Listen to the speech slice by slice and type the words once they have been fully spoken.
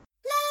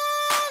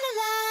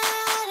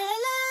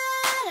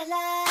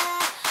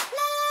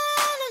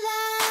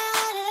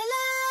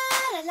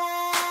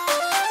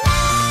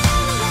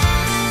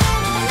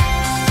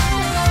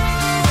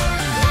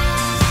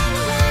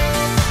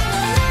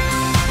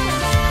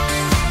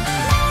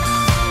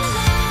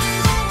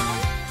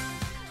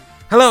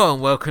Hello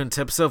and welcome to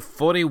episode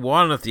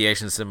 41 of the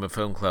Asian Cinema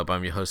Film Club.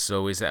 I'm your host as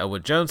always,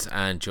 Elwood Jones,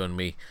 and joining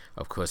me,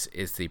 of course,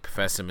 is the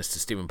Professor, Mr.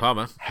 Stephen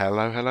Palmer.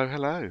 Hello, hello,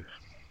 hello.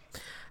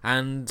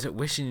 And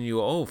wishing you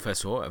all,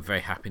 first of all, a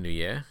very happy new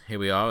year. Here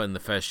we are in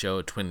the first show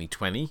of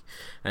 2020,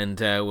 and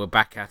we're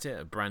back at it,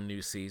 a brand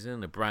new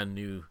season, a brand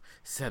new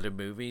set of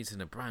movies,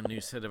 and a brand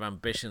new set of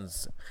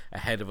ambitions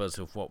ahead of us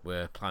of what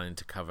we're planning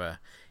to cover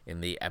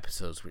in the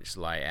episodes which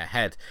lie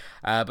ahead.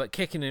 But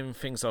kicking in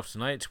things off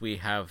tonight, we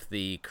have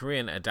the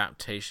Korean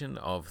adaptation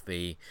of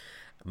the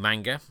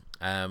manga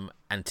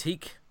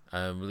Antique,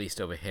 released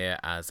over here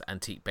as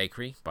Antique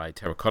Bakery by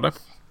Terracotta.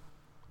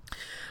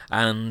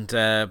 And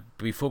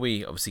before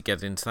we obviously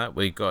get into that,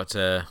 we got,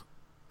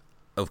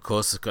 of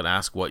course, got to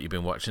ask what you've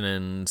been watching.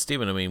 And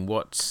Stephen, I mean,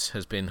 what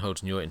has been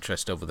holding your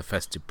interest over the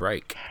festive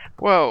break?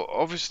 Well,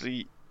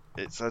 obviously,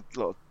 it's a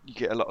lot. You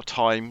get a lot of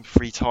time,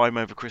 free time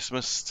over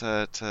Christmas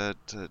to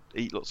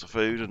eat lots of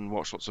food and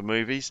watch lots of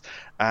movies.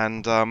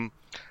 And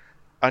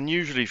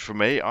unusually for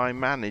me, I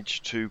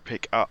managed to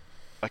pick up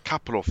a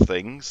couple of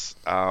things.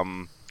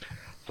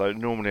 So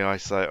normally I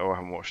say, "Oh, I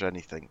haven't watched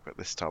anything," but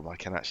this time I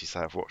can actually say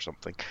I've watched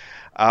something.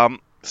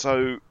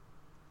 So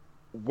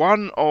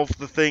one of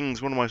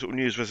my sort of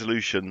New Year's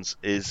resolutions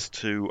is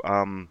to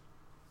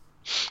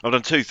I've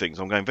done two things.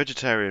 I'm going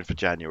vegetarian for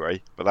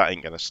January, but that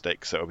ain't going to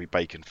stick, so it'll be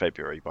bacon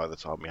February by the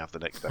time we have the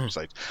next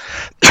episode.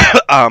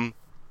 But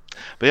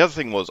the other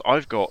thing was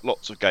I've got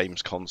lots of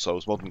games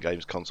consoles, modern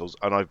games consoles,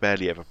 and I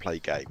barely ever play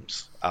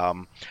games.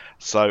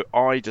 So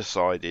I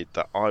decided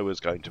that I was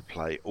going to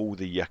play all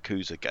the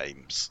Yakuza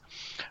games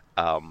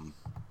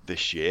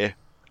this year.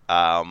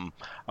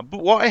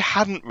 But what I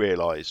hadn't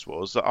realised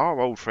was that our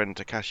old friend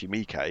Takashi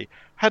Miike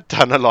had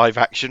done a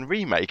live-action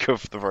remake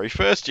of the very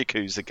first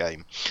Yakuza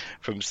game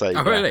from Sega.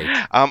 Oh, really?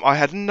 I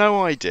had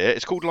no idea.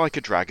 It's called Like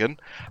a Dragon.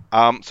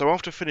 So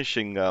after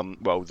finishing,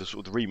 the sort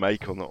of the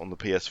remake on the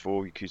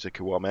PS4, Yakuza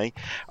Kiwami,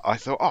 I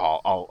thought,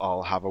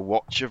 I'll have a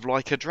watch of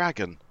Like a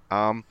Dragon.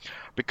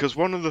 Because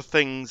one of the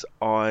things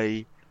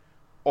I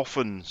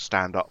often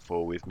stand up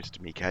for with Mr.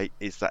 Miike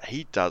is that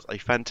he does a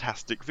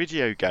fantastic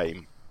video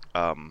game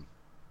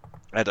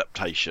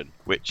adaptation,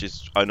 which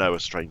is, I know, a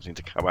strange thing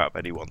to come out of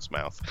anyone's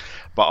mouth,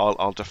 but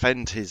I'll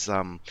defend his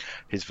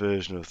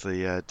version of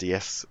the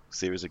DS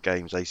series of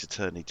games Ace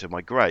Attorney to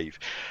my grave.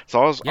 So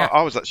I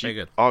was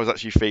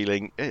actually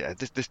feeling, yeah,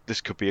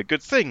 this could be a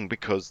good thing,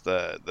 because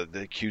the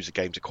Yakuza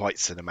games are quite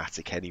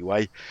cinematic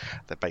anyway.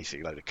 They're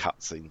basically a load of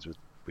cutscenes with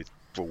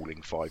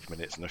brawling 5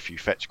 minutes and a few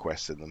fetch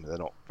quests in them. They're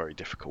not very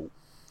difficult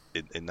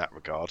in that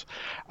regard.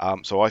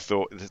 So I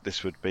thought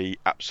this would be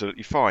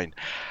absolutely fine.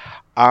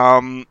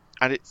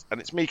 And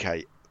it's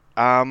Miike.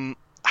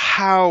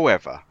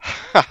 However,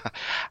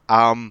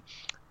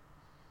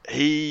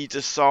 he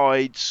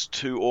decides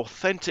to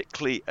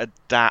authentically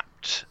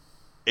adapt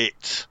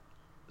it,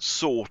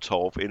 sort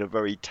of, in a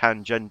very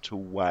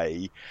tangential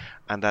way,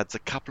 and adds a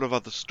couple of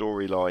other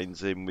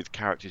storylines in with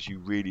characters you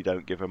really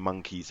don't give a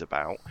monkey's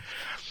about.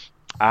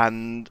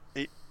 And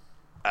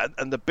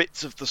the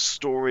bits of the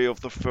story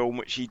of the film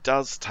which he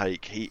does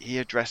take, he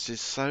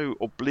addresses so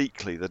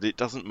obliquely that it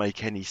doesn't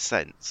make any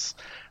sense.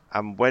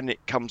 And when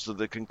it comes to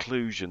the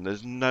conclusion,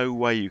 there's no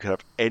way you can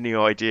have any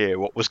idea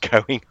what was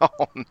going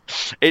on.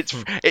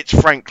 It's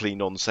frankly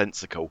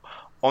nonsensical.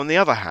 On the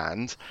other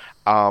hand,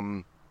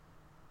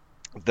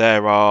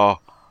 there are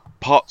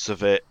parts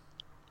of it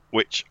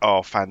which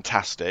are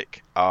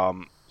fantastic.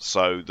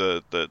 So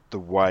the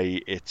way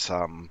it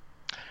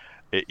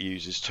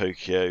uses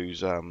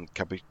Tokyo's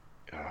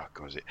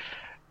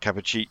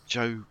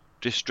Kabukicho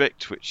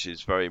district, which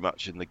is very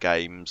much in the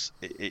games.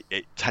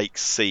 It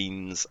takes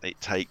scenes, it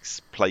takes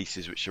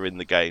places which are in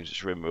the games,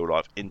 which are in real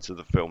life, into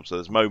the film. So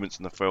there's moments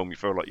in the film you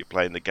feel like you're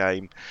playing the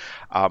game.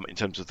 In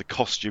terms of the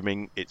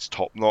costuming, it's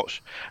top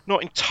notch.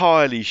 Not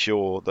entirely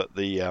sure that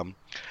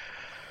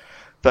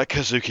that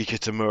Kazuki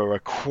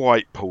Kitamura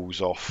quite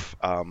pulls off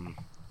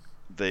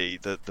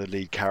the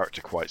lead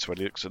character quite so well.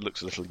 It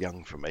looks a little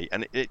young for me,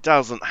 and it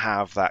doesn't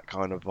have that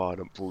kind of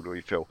violent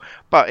brawlery feel.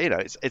 But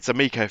it's a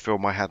Miike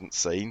film I hadn't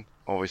seen.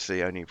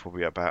 Obviously, only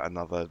probably about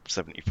another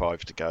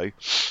 75 to go.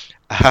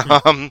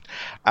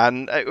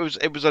 And it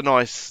was a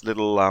nice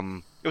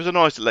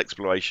little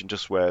exploration,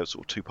 just where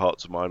sort of two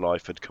parts of my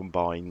life had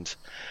combined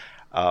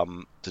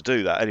to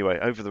do that. Anyway,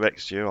 over the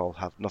next year, I'll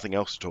have nothing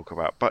else to talk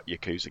about but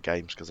Yakuza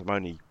games, because I'm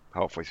only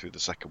halfway through the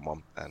second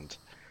one, and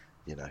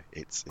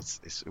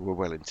we're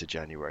well into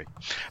January.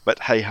 But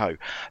hey ho.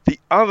 The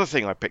other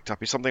thing I picked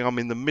up is something I'm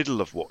in the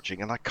middle of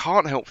watching, and I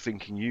can't help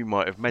thinking you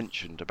might have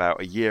mentioned about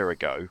a year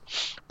ago,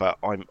 but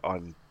I'm a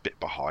bit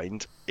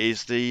behind,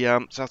 is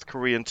the South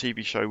Korean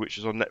TV show which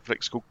is on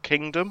Netflix called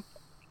Kingdom.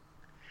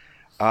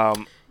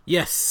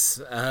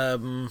 Yes.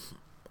 I'm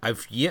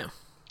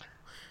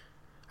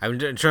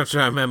trying to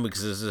remember,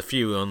 because there's a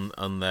few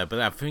on there, but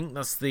I think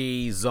that's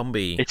the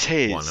zombie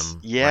one.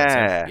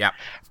 Yeah. Yeah.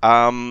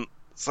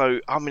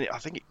 So, I mean, I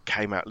think it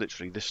came out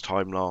literally this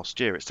time last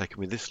year. It's taken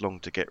me this long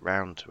to get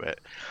round to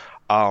it.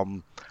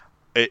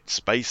 It's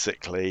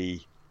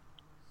basically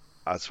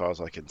as far as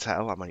I can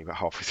tell. I'm only about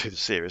halfway through the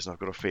series, and I've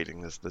got a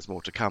feeling there's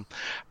more to come.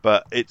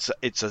 But it's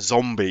a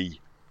zombie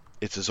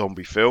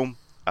film.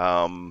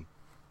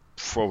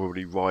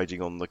 Probably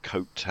riding on the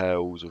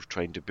coattails of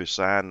Train to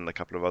Busan and a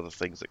couple of other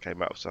things that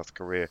came out of South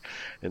Korea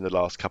in the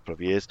last couple of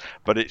years.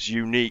 But its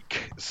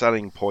unique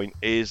selling point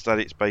is that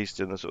it's based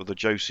in the sort of the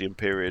Joseon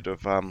period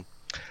of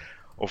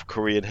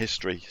Korean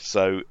history.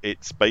 So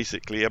it's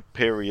basically a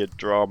period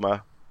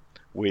drama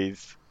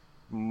with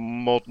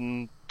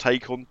modern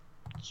take on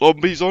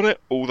zombies on it,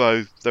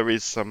 although there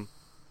is some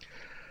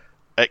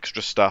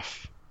extra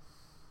stuff.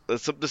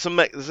 There's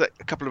a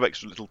couple of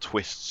extra little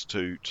twists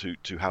to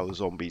how the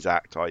zombies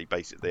act.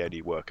 Basically they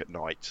only work at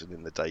night, and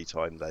in the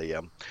daytime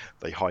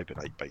they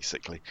hibernate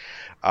basically.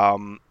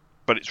 But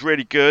it's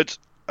really good.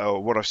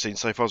 What I've seen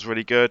so far is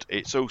really good.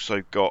 It's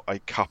also got a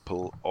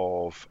couple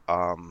of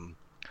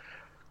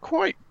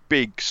quite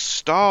big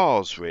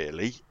stars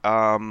really.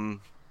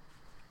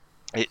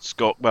 It's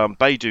got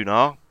Bae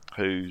Doona,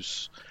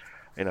 who's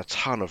in a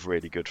ton of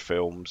really good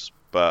films,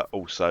 but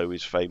also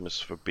is famous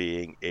for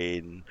being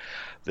in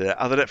the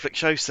other Netflix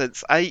show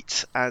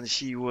Sense8, and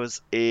she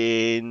was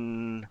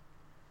in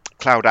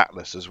Cloud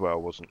Atlas as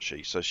well, wasn't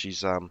she? So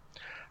she's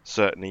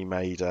certainly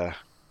made sort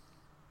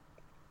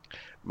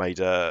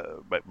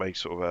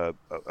of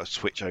a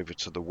switch over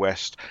to the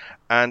West.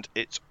 And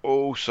it's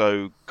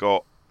also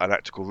got an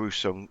actor called Roo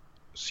Seong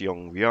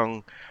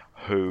Ryung,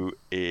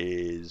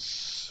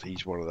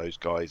 he's one of those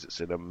guys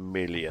that's in a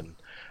million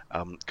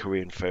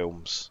Korean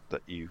films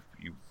that you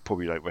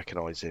probably don't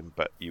recognise him,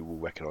 but you will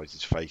recognise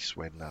his face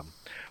when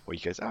he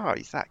goes,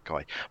 he's that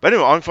guy. But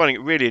anyway, I'm finding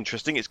it really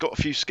interesting. It's got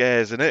a few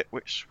scares in it,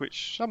 which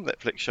some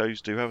Netflix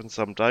shows do have and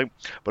some don't.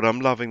 But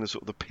I'm loving the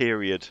sort of the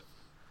period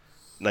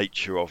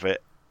nature of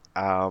it,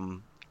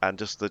 and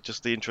just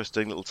the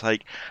interesting little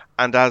take.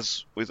 And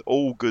as with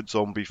all good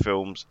zombie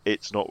films,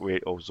 it's not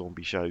really, or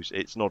zombie shows,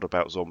 it's not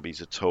about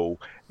zombies at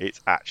all.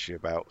 It's actually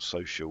about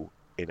social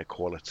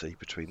inequality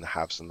between the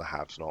haves and the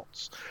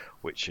have-nots,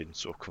 which in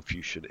sort of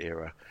Confucian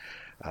era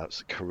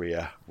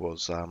Korea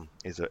was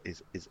is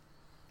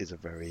a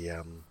very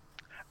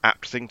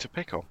apt thing to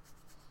pick on.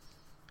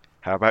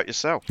 How about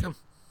yourself?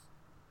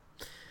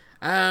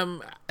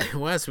 Well,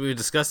 as we were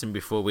discussing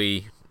before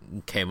we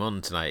came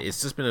on tonight,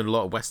 it's just been a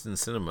lot of Western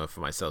cinema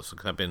for myself,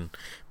 because I've been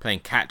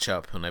playing catch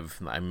up on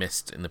everything that I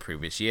missed in the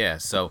previous year.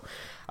 So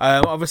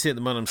obviously at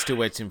the moment I'm still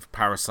waiting for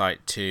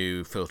Parasite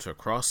to filter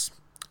across,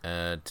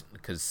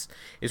 because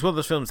it's one of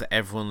those films that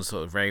everyone's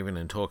sort of raving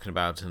and talking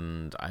about,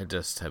 and I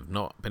just have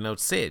not been able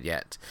to see it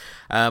yet.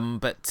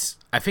 But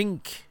I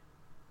think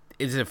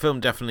it's a film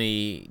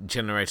definitely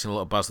generating a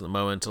lot of buzz at the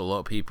moment. A lot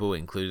of people,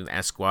 including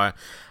Esquire,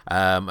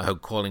 are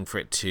calling for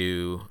it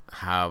to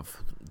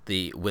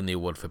win the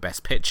award for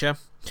Best Picture,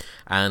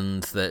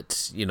 and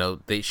that, you know,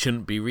 they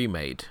shouldn't be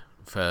remade,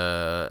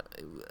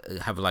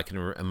 have like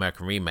an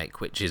American remake,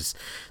 which is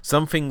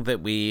something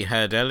that we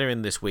heard earlier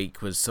in this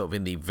week was sort of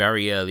in the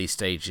very early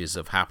stages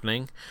of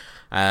happening.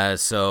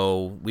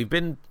 So we've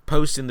been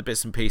posting the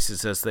bits and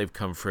pieces as they've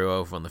come through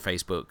over on the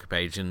Facebook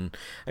page, and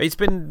it's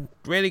been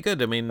really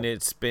good. I mean,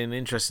 it's been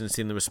interesting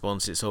seeing the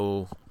response it's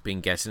all been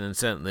getting, and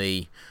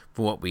certainly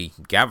from what we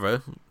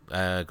gather,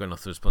 going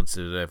off the response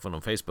to everyone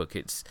on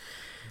Facebook,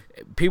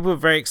 people are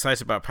very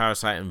excited about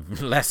Parasite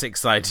and less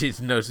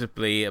excited,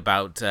 notably,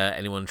 about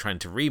anyone trying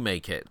to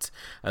remake it.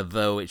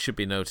 Though it should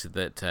be noted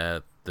that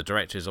the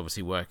director is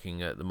obviously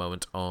working at the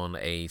moment on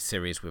a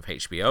series with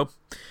HBO,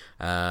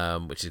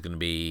 which is going to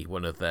be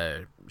one of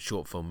their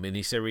short film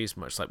miniseries,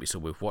 much like we saw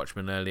with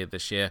Watchmen earlier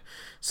this year.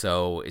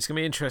 So it's going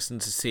to be interesting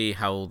to see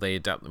how they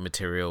adapt the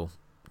material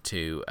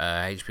to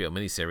HBO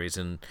miniseries.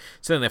 And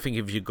certainly I think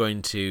if you're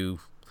going to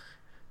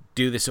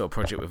do this sort of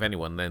project with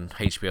anyone, then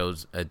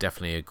HBO's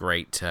definitely a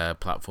great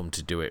platform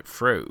to do it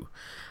through.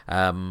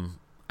 I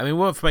mean,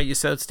 what about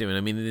yourself, Stephen?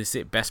 I mean, is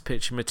it Best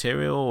Picture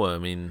material? Or, I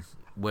mean,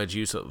 where do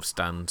you sort of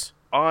stand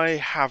on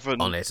it at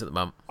the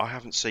moment? I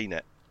haven't seen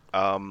it.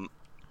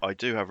 I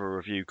do have a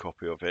review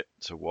copy of it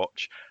to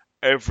watch.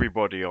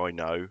 Everybody I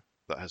know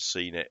that has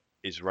seen it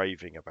is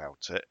raving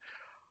about it.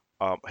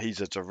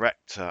 He's a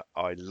director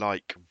I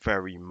like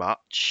very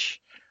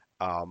much.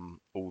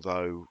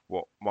 Although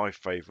what my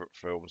favourite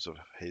films of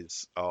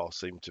his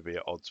seem to be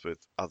at odds with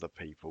other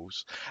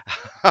people's.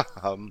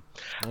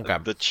 Okay.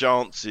 The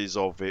chances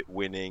of it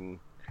winning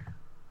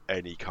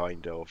any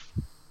kind of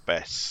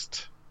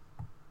best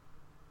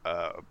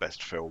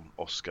film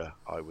Oscar,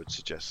 I would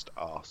suggest,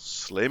 are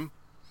slim,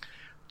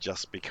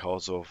 just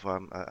because of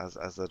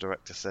as the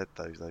director said,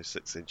 those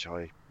 6-inch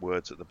high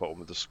words at the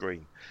bottom of the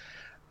screen.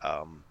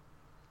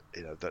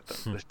 You know, that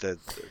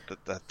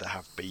there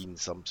have been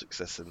some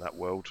success in that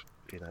world.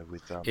 You know,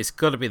 with it's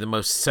got to be the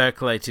most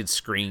circulated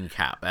screen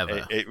cap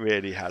ever. It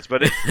really has,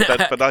 but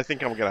I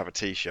think I'm going to have a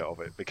T-shirt of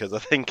it, because I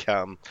think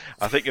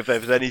if there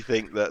was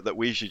anything that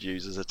we should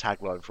use as a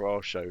tagline for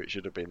our show, it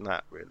should have been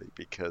that, really,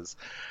 because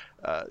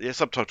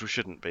subtitles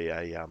shouldn't be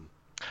a.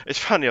 It's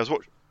funny.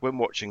 When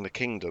watching The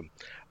Kingdom,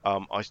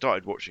 I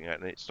started watching it,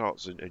 and it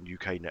starts in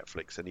UK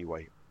Netflix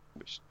anyway,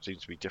 which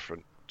seems to be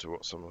different to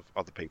what some of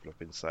other people have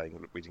been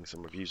saying, reading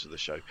some reviews of the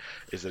show,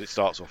 is that it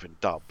starts off in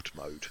dubbed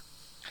mode.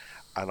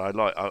 And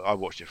I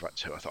watched it for about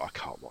 2. I thought, I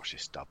can't watch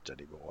this dubbed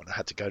anymore, and I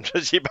had to go and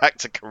change it back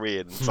to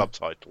Korean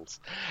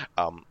subtitles.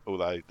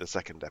 Although the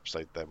second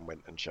episode then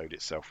went and showed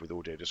itself with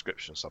audio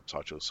description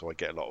subtitles, so I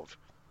get a lot of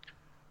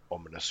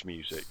ominous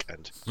music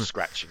and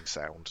scratching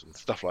sound and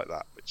stuff like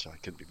that, which I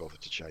couldn't be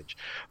bothered to change.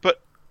 But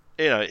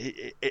I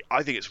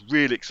think it's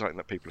really exciting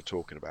that people are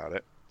talking about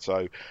it.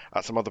 So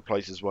at some other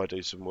places where I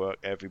do some work,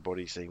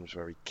 everybody seems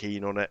very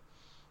keen on it.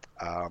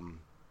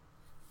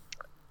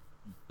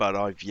 But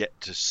I've yet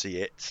to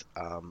see it.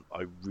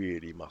 I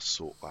really must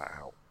sort that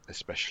out,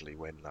 especially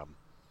when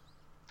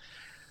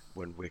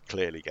we're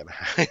clearly going to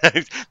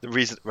have the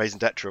raison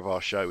d'etre of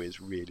our show is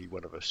really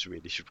one of us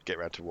really should get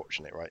around to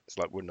watching it, right? It's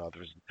like we're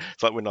neither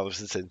of us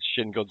has seen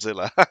Shin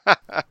Godzilla.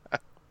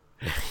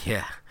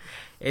 Yeah.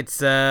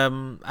 It's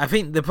I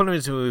think the problem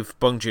is with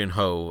Bong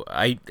Joon-ho,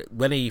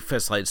 when he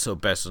first sort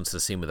of burst onto the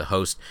scene with the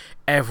host,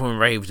 everyone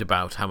raved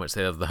about how much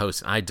they love the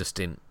host, and I just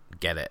didn't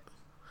get it.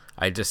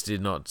 I just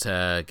did not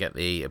get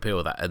the appeal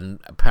of that, and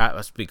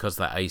perhaps because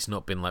that he's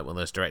not been like one of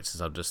those directors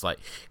I've just like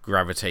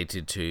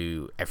gravitated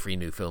to every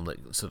new film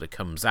that sort of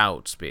comes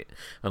out,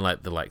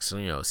 unlike the likes of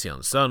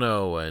Sion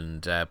Sono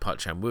and Park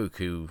Chan-wook,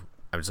 who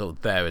I'm sort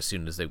of there as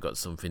soon as they've got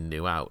something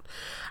new out.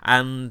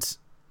 And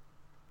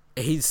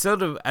he's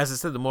sort of, as I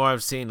said, the more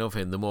I've seen of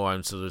him, the more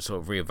I'm sort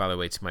of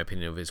reevaluating my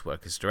opinion of his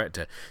work as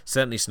director.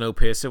 Certainly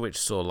Snowpiercer, which I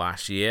saw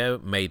last year,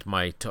 made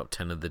my top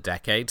 10 of the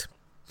decade.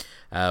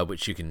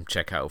 Which you can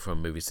check out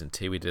from Movies and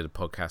Tea. We did a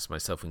podcast,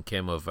 myself and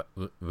Kim, of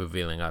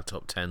revealing our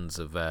top 10s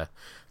of the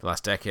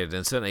last decade.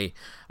 And certainly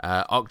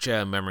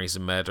Okja and Memories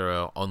of Murder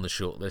are on the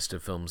short list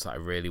of films that I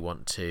really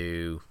want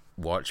to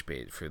watch, be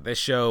it through this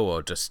show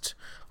or just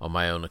on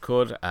my own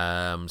accord.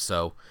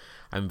 So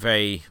I'm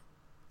very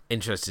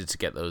interested to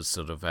get those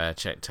sort of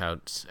checked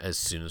out as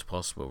soon as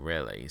possible,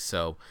 really.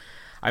 So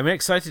I'm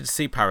excited to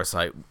see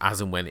Parasite as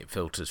and when it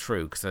filters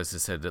through, because as I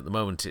said, at the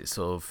moment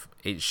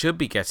it should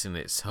be getting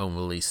its home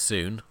release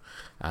soon,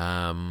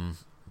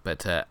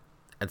 but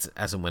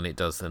as and when it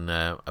does, then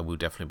I will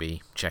definitely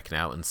be checking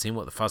out and seeing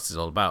what the fuss is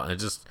all about. And I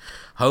just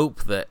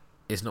hope that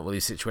it's not one of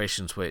these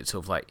situations where it's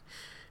sort of like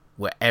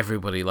where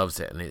everybody loves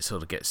it and it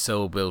sort of gets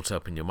so built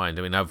up in your mind.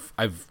 I mean,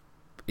 I've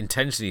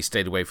intentionally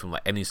stayed away from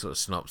like any sort of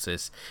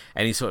synopsis,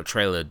 any sort of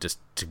trailer, just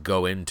to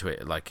go into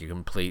it like a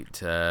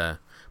complete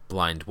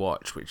blind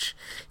watch, which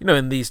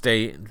in these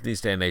day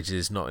and age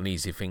is not an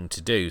easy thing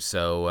to do.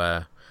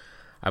 So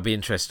I'll be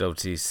interested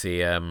obviously to see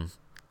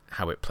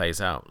how it plays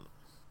out.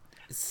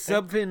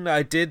 Something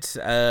I did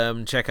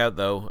check out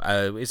though,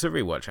 it's a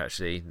rewatch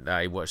actually that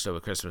I watched over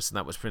Christmas, and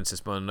that was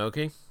Princess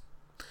Mononoke.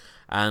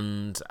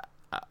 And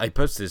I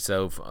posted as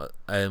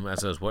I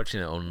was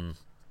watching it on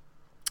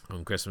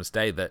Christmas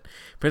Day that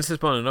Princess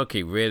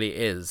Mononoke really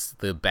is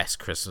the best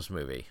Christmas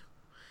movie.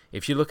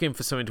 If you're looking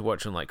for something to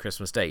watch on like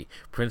Christmas Day,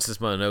 Princess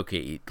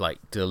Mononoke like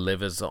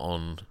delivers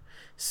on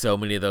so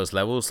many of those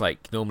levels.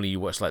 Like normally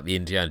you watch like the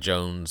Indiana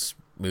Jones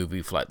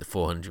movie for like the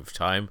 400th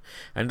time,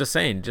 and just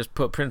saying, just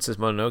put Princess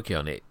Mononoke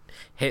on, it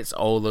hits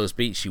all those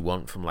beats you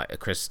want from like a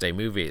Christmas Day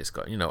movie. It's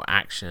got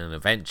action,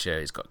 adventure,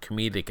 it's got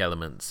comedic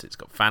elements, it's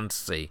got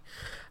fantasy,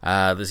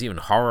 there's even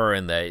horror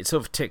in there. It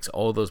sort of ticks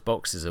all those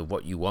boxes of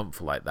what you want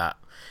for like that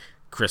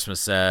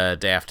Christmas day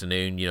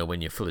afternoon,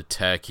 when you're full of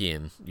turkey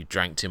and you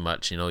drank too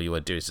much and all you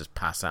want to do is just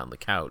pass out on the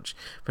couch.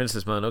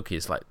 Princess Mononoke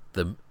is like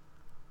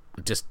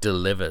just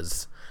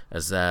delivers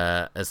as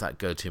that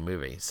go-to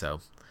movie.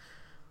 So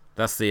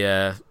that's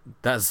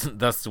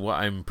that's what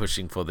I'm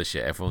pushing for this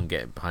year. Everyone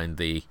get behind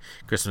the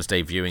Christmas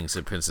Day viewings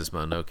of Princess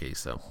Mononoke.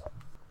 So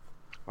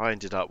I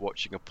ended up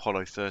watching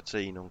Apollo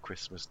 13 on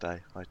Christmas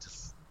Day. I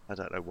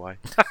don't know why.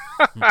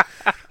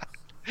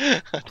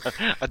 I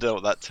don't know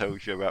what that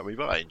tells you about me,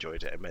 but I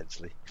enjoyed it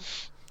immensely.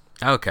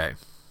 Okay,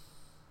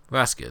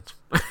 well, that's good.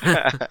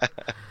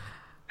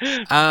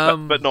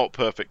 But not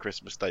perfect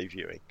Christmas Day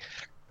viewing.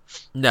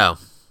 No.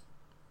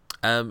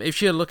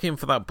 If you're looking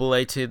for that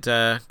belated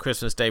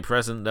Christmas Day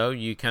present, though,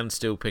 you can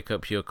still pick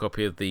up your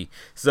copy of the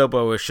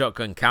Zobora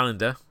Shotgun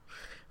calendar,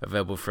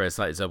 available for us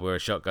at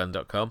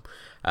zoborashotgun.com.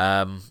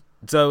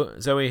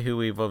 Zoe, who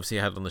we've obviously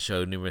had on the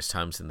show numerous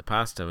times in the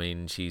past, I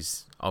mean,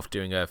 she's off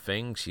doing her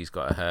thing. She's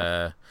got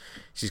her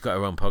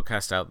own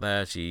podcast out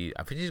there. I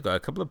think she's got a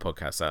couple of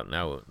podcasts out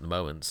now at the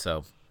moment,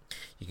 so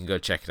you can go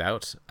check it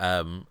out.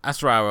 As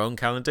for our own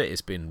calendar,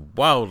 it's been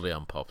wildly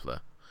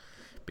unpopular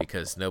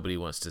because nobody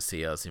wants to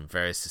see us in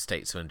various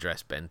states of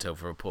undress bent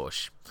over a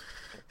Porsche.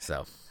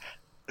 So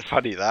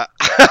funny that.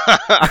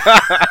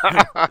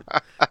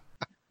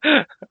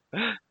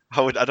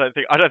 I don't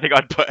think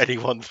I'd put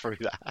anyone through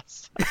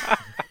that.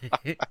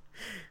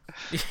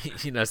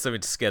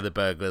 Something to scare the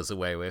burglars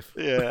away with.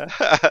 Yeah.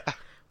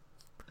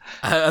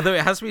 Although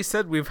it has to be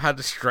said, we've had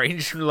a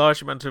strange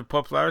large amount of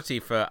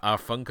popularity for our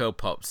Funko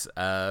Pops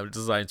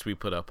designs we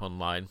put up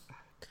online.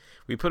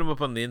 We put them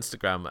up on the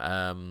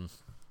Instagram.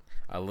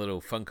 our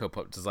little Funko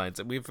Pop designs.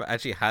 And we've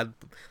actually had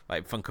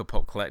like Funko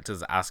Pop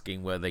collectors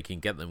asking where they can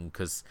get them,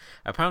 because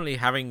apparently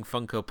having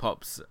Funko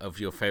Pops of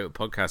your favorite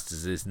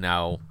podcasters is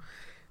now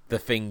the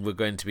thing we're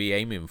going to be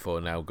aiming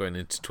for now going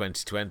into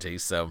 2020.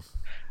 So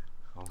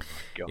Oh my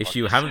God. if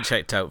you haven't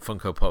checked out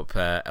Funko Pop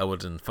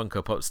Elwood and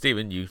Funko Pop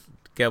Steven, you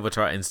get over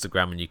to our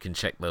Instagram and you can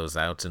check those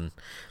out and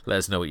let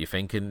us know what you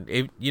think.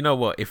 And you know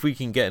what, if we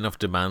can get enough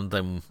demand,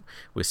 then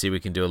we'll see if we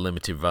can do a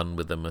limited run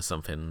with them or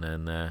something.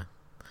 And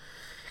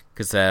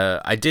because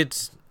I did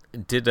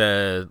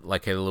a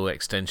little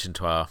extension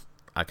to our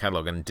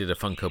catalog and did a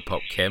Funko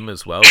Pop Kim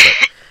as well,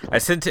 but I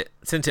sent it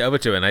over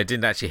to her and I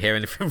didn't actually hear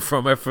anything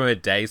from her for a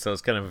day, so I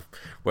was kind of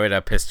worried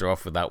I pissed her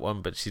off with that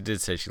one, but she did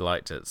say she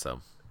liked it.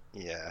 So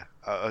Yeah,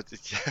 I'll have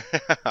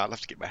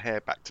to get my hair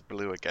back to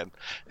blue again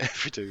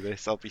if we do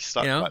this. I'll be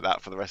stuck like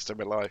that for the rest of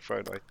my life,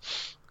 won't I?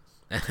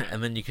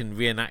 And then you can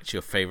reenact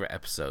your favourite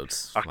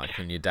episodes, like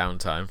in your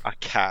downtime. I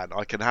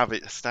can have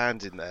it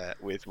standing there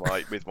with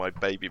my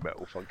Baby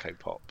Metal Funko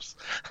Pops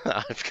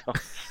that I've got.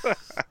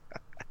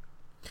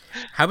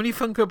 How many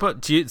Funko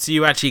Pops do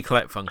you actually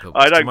collect Funko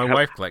Pops? I don't. My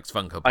wife collects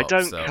Funko Pops. I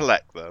don't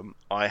collect them.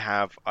 I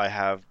have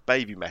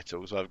Baby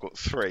Metal, so I've got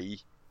 3,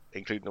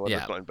 including the one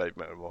that's not in Baby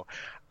Metal anymore.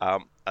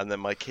 And then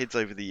my kids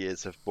over the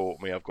years have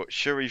bought me. I've got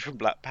Shuri from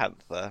Black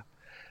Panther,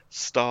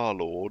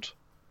 Star-Lord,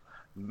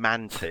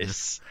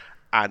 Mantis,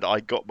 and I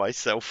got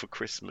myself for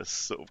Christmas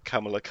sort of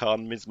Kamala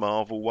Khan Ms.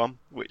 Marvel one,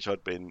 which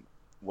I'd been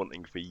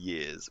wanting for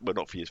years. Well,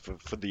 not for years,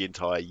 for the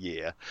entire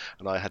year.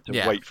 And I had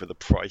to wait for the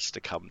price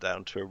to come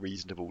down to a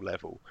reasonable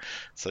level.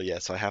 So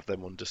yes, I have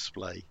them on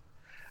display.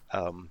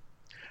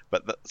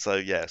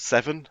 So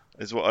 7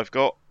 is what I've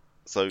got.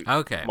 So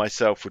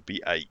myself would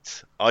be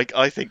 8.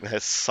 I think they're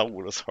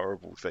soulless,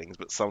 horrible things,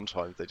 but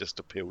sometimes they just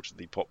appeal to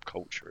the pop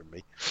culture in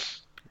me.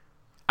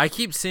 I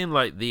keep seeing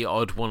like the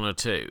odd one or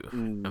two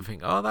and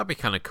think, oh, that'd be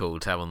kind of cool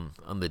to have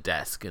on the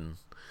desk and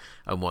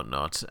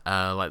whatnot.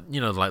 Like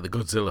the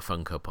Godzilla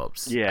Funko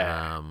Pops.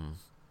 Yeah.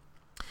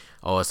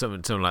 Or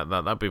something like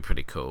that. That'd be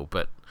pretty cool.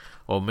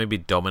 Or maybe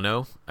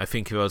Domino. I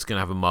think if I was going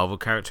to have a Marvel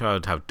character, I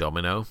would have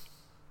Domino.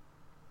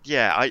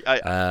 Yeah,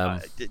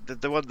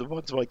 the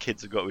ones my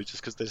kids have got was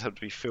just because they have to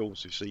be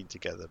films we've seen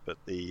together. But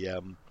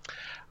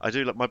I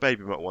do like my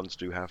Baby Metal ones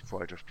do have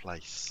pride of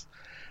place.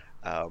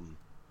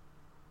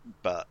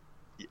 But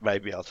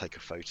maybe I'll take a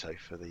photo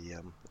for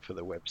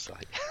the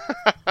website.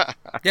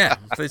 Yeah,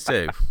 please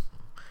do.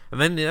 And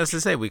then, as I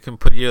say, we can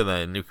put you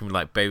there and you can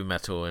like Baby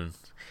Metal and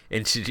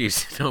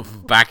introduce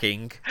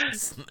backing.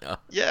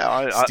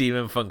 Yeah,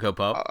 Steven Funko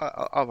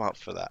Pop. I'm up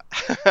for that.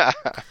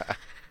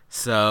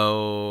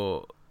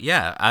 So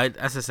yeah,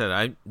 as I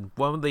said,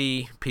 one of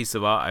the pieces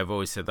of art I've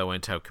always said that I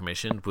wanted to have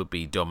commissioned would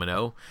be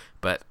Domino,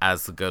 but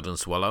as the Golden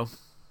Swallow.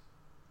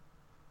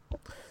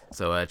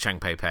 So Chang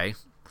Pei Pei.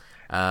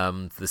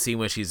 The scene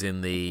where she's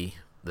in the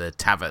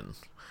tavern,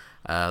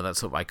 that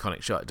sort of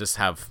iconic shot. Just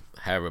have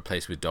her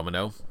replaced with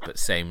Domino, but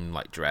same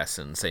like dress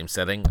and same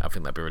setting. I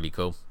think that'd be really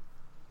cool.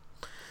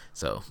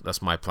 So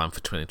that's my plan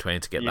for 2020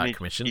 to get that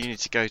commissioned. You need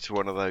to go to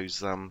one of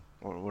those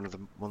one of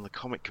the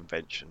comic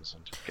conventions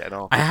and just get an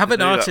artist. I have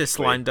an artist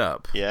lined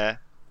up. Yeah.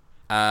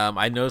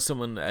 I know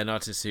an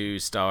artist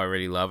whose style I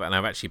really love, and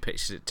I've actually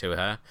pitched it to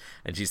her,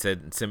 and she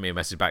sent me a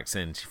message back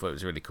saying she thought it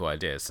was a really cool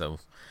idea. So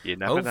you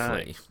never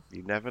know.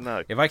 You never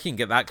know. If I can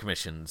get that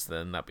commissioned,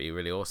 then that'd be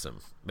really awesome.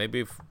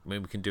 Maybe we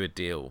can do a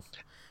deal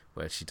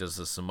where she does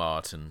us some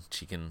art and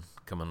she can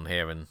come on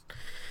here and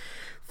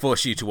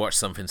force you to watch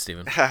something,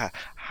 Stephen.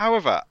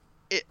 However,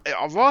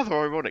 rather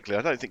ironically,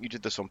 I don't think you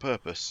did this on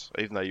purpose,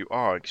 even though you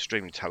are an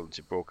extremely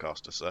talented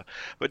broadcaster, sir.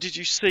 But did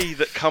you see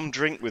that Come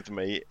Drink With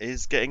Me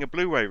is getting a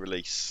Blu-ray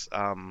release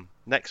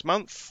next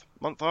month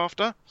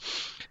after?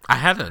 I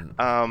hadn't.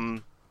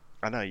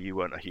 I know you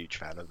weren't a huge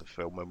fan of the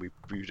film when we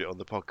reviewed it on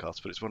the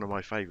podcast, but it's one of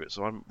my favourites,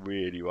 so I'm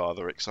really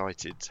rather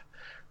excited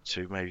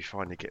to maybe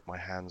finally get my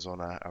hands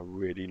on a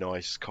really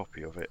nice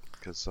copy of it,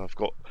 because I've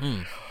got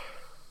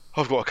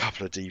a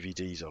couple of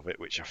DVDs of it,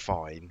 which are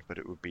fine, but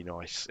it would be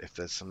nice if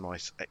there's some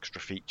nice extra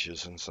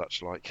features and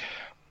such like.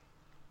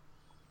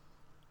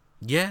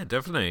 Yeah,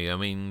 definitely. I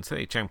mean,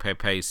 say Chang Pei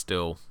Pei's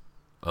still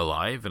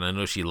alive, and I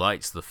know she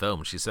likes the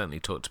film. She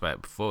certainly talked about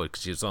it before,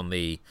 because she was on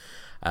the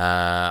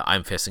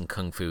Iron Fist and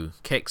Kung Fu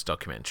Kicks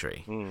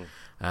documentary,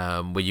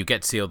 where you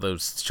get to see all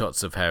those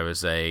shots of her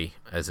as a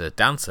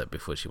dancer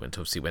before she went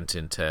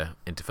into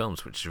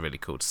films, which is really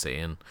cool to see.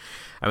 And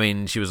I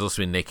mean, she was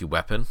also in Naked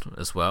Weapon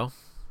as well.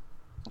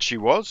 She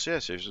was,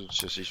 yes.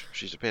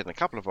 She's appeared in a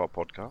couple of our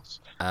podcasts.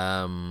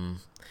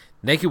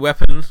 Naked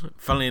Weapon,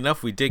 funnily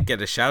enough, we did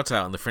get a shout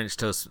out on the French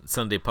Toast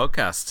Sunday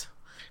podcast,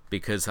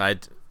 because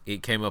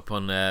it came up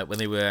on when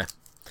they were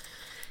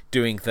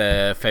doing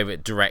their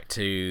favorite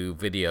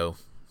direct-to-video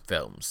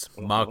films.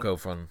 Marco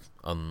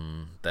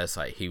on their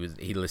site, he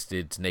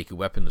listed Naked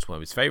Weapon as one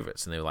of his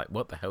favorites, and they were like,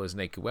 "What the hell is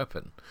Naked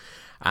Weapon?"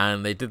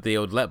 And they did the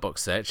old Letterboxd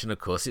search, and of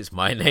course it's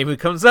my name who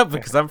comes up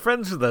because I'm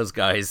friends with those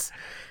guys.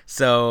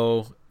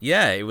 So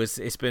yeah,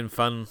 it's been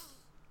fun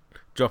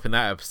dropping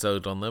that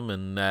episode on them,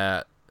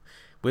 and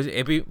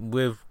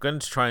we're going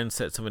to try and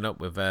set something up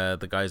with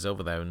the guys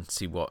over there and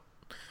see what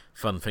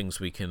fun things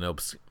we can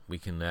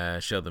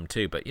show them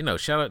too. But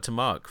shout out to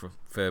Mark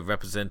for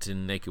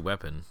representing Naked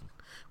Weapon.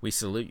 We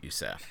salute you,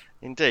 sir.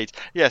 Indeed,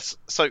 yes.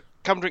 So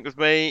come drink with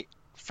me,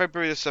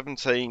 February the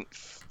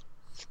 17th,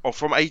 or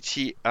from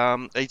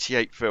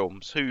 88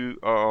 Films, who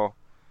are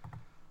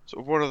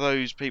sort of one of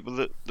those people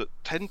that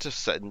tend to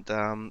send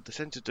they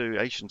tend to do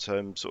Asian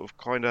terms, sort of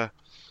kind of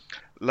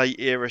late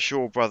era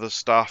Shaw Brothers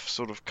stuff,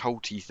 sort of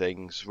culty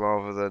things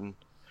rather than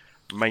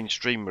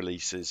mainstream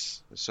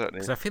releases.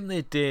 Certainly, because I think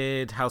they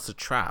did House of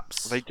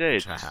Traps. They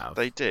did. Which I have.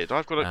 They did.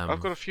 I've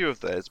got a few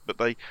of theirs, but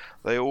they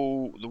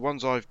all, the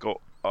ones I've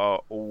got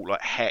are all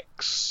like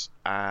Hex,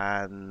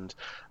 and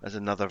there's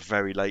another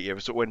very late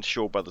era. So when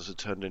Shaw Brothers had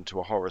turned into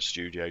a horror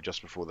studio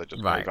just before they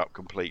just gave up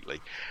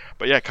completely.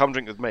 But yeah, come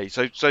drink with me.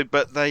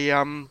 But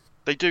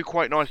they do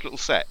quite nice little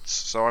sets.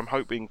 So I'm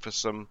hoping for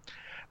some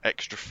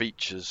extra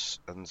features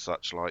and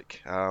such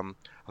like. I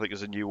think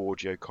there's a new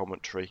audio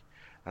commentary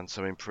and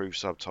some improved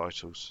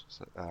subtitles.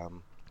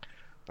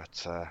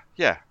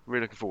 Yeah,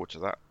 really looking forward to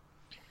that.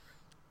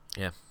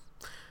 Yeah.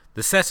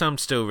 The set I'm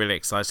still really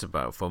excited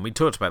about for, and we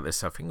talked about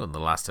this I think on the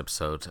last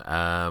episode,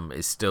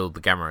 is still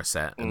the Gamera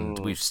set, and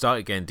we've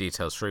started getting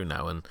details through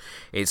now, and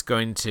it's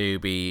going to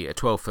be a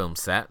 12 film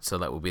set, so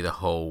that will be the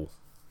whole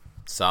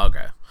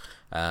saga,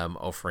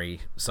 all 3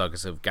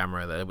 sagas of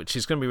Gamera there, which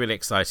is going to be really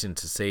exciting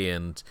to see.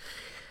 And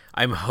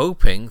I'm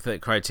hoping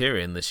that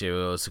Criterion this year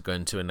are also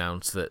going to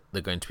announce that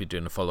they're going to be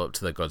doing a follow-up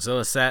to the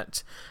Godzilla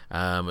set,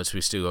 as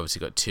we've still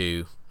obviously got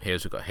 2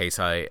 heroes. We've got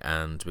Heisei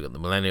and we've got the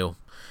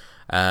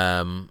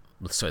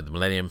the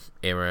Millennium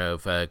era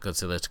of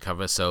Godzilla to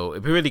cover. So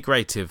it'd be really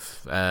great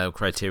if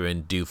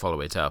Criterion do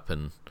follow it up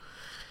and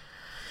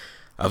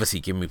obviously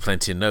give me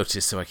plenty of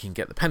notice so I can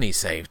get the penny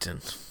saved. And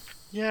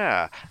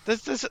yeah,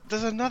 there's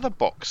another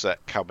box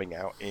set coming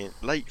out in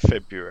late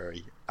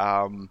February.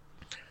 Again,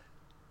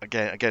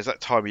 it's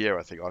that time of year.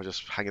 I think I was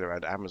just hanging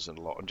around Amazon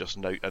a lot and just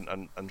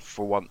and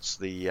for once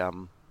the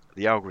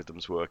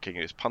algorithm's working.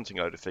 It's punting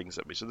a load of things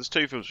at me. So there's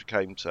 2 films that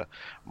came to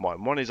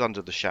mind. One is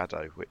Under the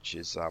Shadow, which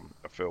is a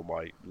film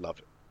I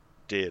love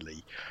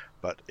dearly,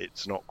 but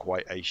it's not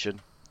quite Asian.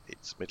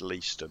 It's Middle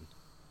Eastern.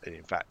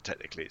 In fact,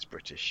 technically it's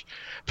British,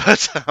 but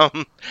so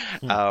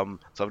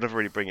I've never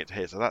really bring it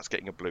here. So that's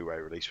getting a Blu-ray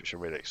release, which I'm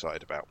really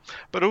excited about.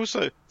 But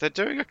also, they're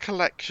doing a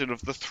collection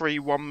of the 3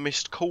 One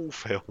Missed Call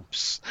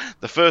films.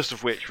 The first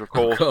of which, of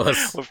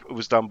course,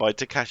 was done by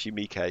Takashi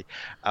Miike,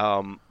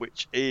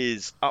 which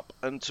is up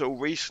until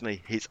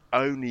recently his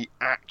only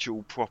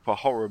actual proper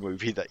horror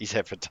movie that he's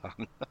ever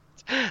done,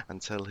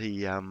 until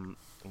he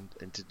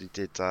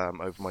did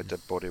Over My Dead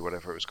Body,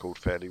 whatever it was called,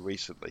 fairly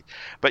recently.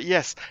 But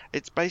yes,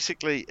 it's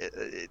basically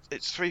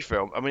it's 3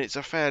 films. I mean, it's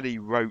a fairly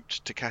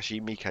rote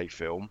Takashi Miike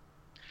film.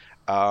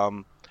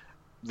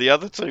 The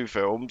other 2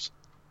 films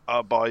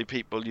are by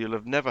people you'll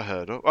have never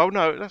heard of. Oh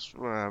no, that's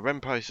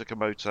Renpei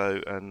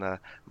Sakamoto and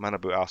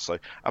Manabu Aso.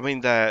 I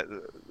mean,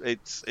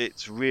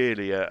 it's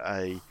really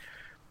a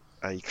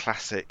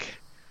classic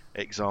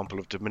example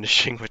of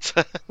diminishing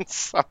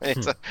returns.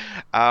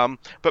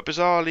 But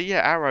bizarrely,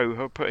 yeah,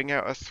 Arrow are putting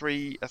out a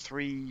three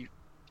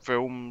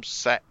film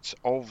set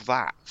of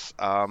that.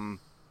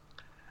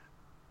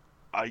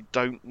 I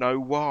don't know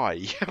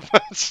why,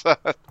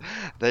 but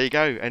there you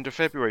go. End of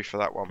February for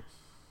that one.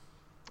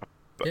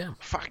 But yeah,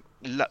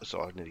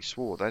 so I nearly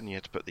swore then. You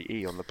had to put the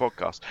E on the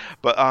podcast,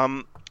 but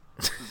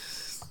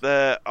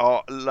there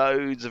are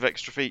loads of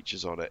extra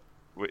features on it,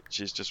 which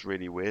is just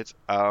really weird.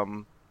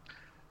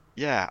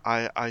 Yeah,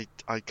 I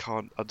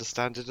can't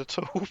understand it at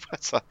all,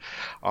 but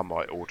I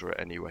might order it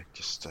anyway,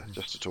 just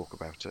to talk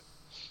about it.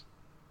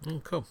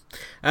 Oh, cool.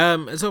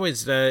 As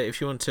always,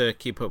 if you want to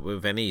keep up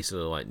with any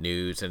sort of like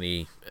news,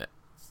 any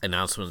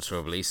announcements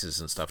or releases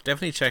and stuff,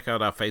 definitely check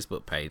out our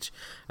Facebook page,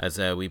 as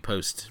we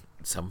post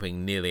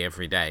something nearly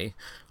every day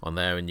on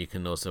there, and you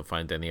can also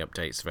find any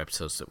updates of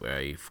episodes that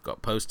we've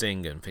got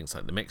posting and things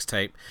like the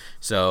mixtape.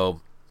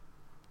 So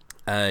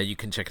you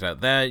can check it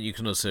out there. You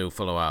can also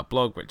follow our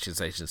blog, which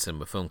is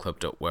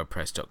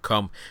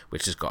asiancinemafilmclub.wordpress.com,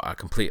 which has got our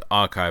complete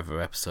archive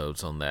of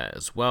episodes on there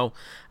as well.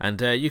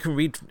 And you can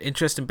read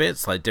interesting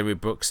bits like Derry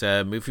Brooks'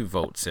 Movie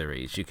Vault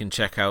series. You can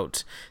check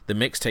out the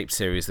mixtape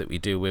series that we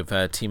do with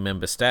team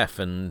member Steph,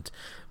 and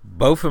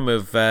both of them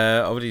have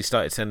already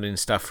started sending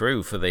stuff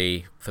through for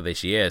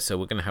this year, so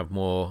we're going to have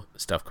more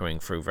stuff coming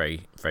through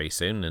very, very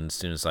soon, and as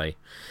soon as I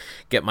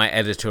get my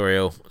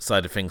editorial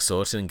side of things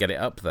sorted and get it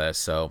up there,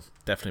 so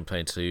definitely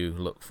plenty to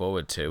look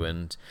forward to.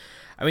 And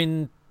I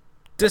mean,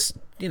 just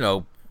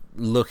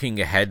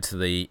looking ahead to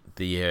the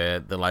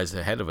lives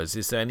ahead of us,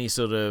 is there any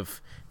sort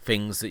of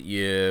things that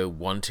you're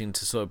wanting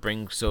to sort of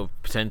bring sort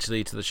of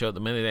potentially to the show at the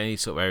minute, any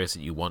sort of areas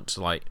that you want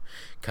to like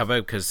cover?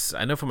 Because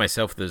I know for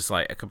myself there's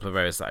like a couple of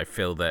areas that I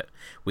feel that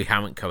we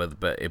haven't covered,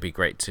 but it'd be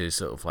great to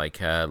sort of like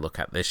look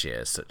at this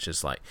year, such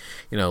as like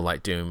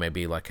like doing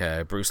maybe like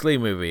a Bruce Lee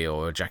movie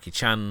or a Jackie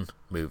Chan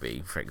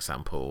movie, for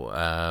example.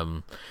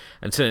 And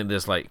certainly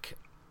there's like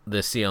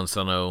the Sion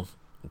Sono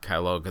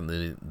catalogue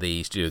and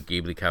the Studio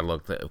Ghibli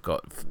catalogue that have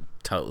got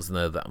titles in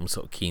there that I'm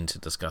sort of keen to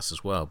discuss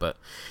as well. But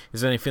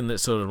is there anything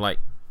that's sort of like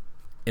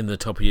in the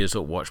top of your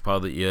sort of watch pile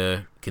that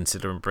you're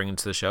considering bringing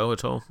to the show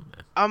at all?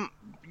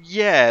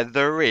 Yeah,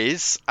 there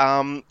is.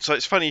 So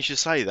it's funny you should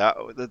say that.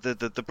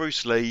 The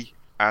Bruce Lee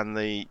and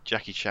the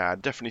Jackie Chan,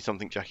 definitely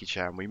something Jackie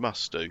Chan we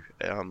must do.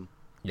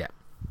 Yeah.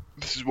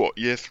 This is what,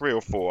 year 3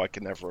 or 4? I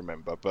can never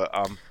remember, but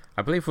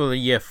I believe we're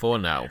in year 4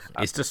 now.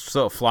 It's just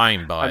sort of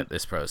flying by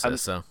this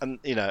process. And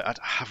you know,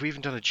 have we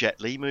even done a Jet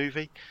Li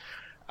movie?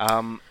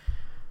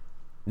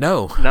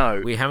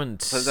 No, we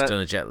haven't done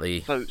a Jet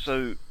Li.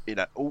 So you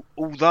know,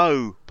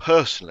 although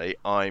personally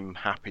I'm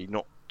happy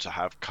not to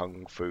have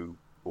kung fu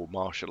or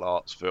martial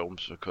arts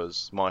films,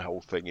 because my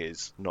whole thing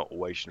is not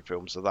all Asian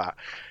films are that.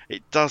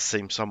 It does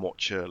seem somewhat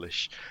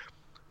churlish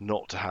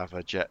not to have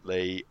a Jet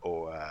Li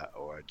or a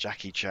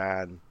Jackie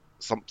Chan,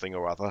 something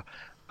or other.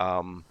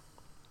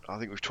 I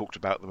think we've talked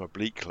about them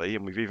obliquely,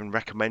 and we've even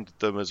recommended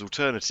them as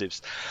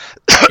alternatives,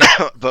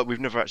 but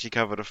we've never actually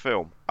covered a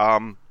film.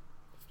 I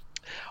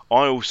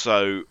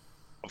also,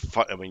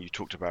 I mean, you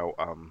talked about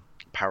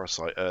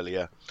Parasite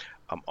earlier.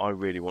 I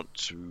really want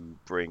to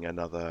bring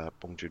another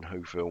Bong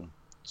Joon-ho film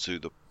to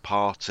the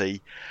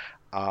party,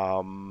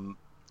 and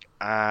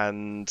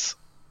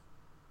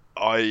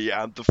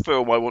the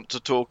film I want to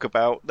talk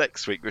about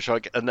next week, which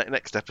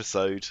next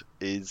episode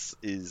is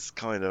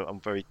kind of I'm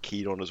very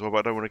keen on as well, but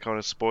I don't want to kind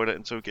of spoil it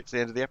until we get to the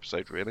end of the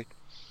episode, really.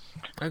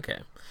 Okay.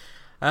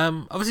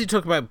 Obviously,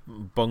 talk about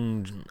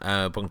Bong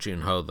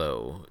Joon-ho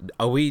though.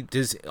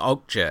 Does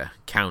Okja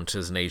count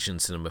as an Asian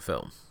cinema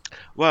film?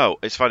 Well,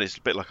 it's funny. It's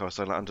a bit like I was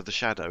saying, like Under the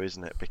Shadow,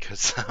 isn't it?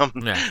 Because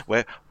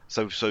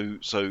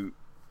so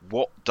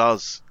what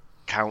does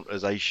count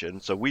as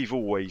Asian? So we've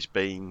always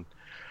been.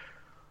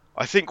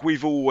 I think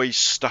we've always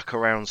stuck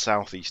around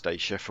Southeast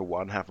Asia for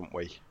one, haven't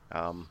we?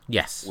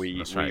 Yes,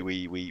 that's right.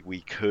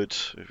 We could,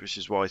 which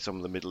is why some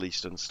of the Middle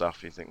Eastern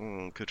stuff you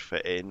think could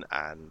fit in,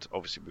 and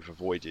obviously we've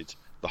avoided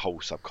the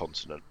whole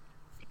subcontinent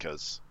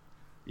because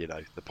you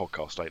know the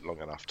podcast ain't long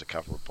enough to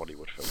cover a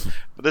Bollywood film.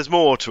 But there's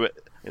more to it.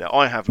 You know,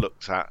 I have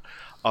looked at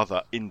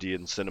other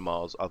Indian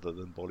cinemas other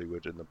than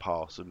Bollywood in the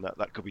past, and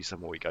that could be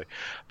somewhere we go.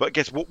 But I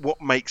guess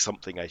what makes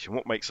something Asian?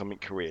 What makes something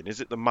Korean?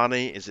 Is it the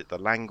money? Is it the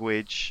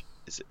language?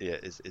 Is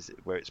it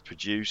where it's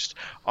produced?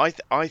 I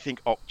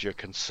think Okja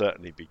can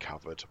certainly be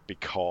covered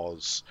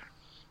because,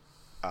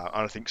 and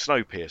I think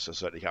Snowpiercer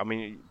certainly. I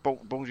mean,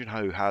 Bong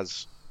Joon-ho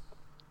has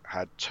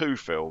had 2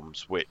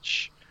 films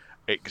which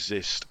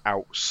exist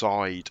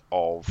outside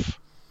of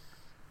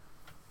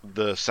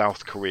the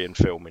South Korean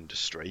film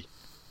industry,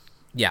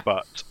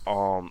 but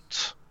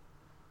aren't,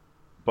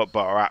 but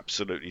are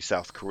absolutely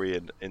South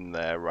Korean in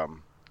their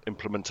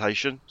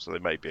implementation. So there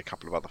may be a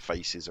couple of other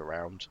faces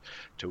around.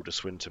 Tilda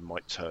Swinton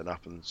might turn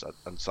up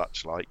and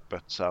such like,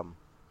 but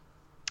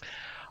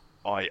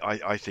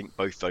I think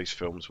both those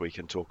films we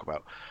can talk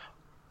about.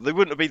 They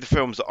wouldn't be the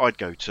films that I'd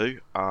go to.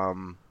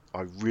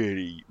 I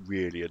really,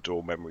 really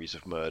adore Memories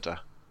of Murder,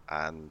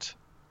 and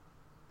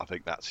I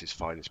think that's his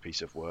finest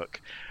piece of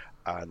work.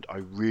 And I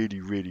really,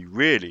 really,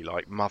 really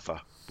like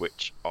Mother,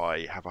 which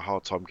I have a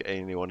hard time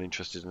getting anyone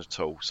interested in at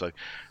all. So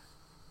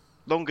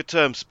longer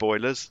term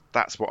spoilers,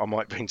 that's what I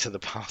might bring to the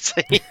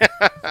party.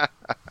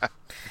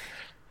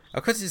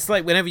 Of course, it's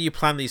like whenever you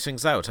plan these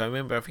things out. I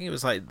remember, I think it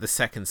was like the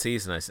second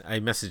season. I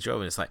messaged you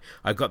and it's like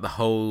I've got the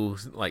whole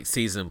like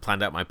season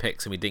planned out my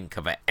picks, and we didn't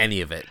cover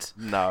any of it.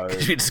 No,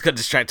 because we just got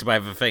distracted by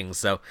other things.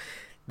 So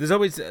there's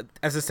always,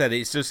 as I said,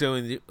 it's just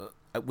only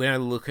when I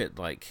look at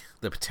like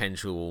the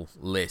potential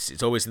list,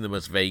 it's always in the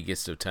most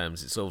vaguest of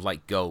terms. It's sort of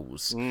like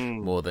goals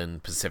more than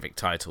specific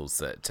titles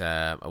that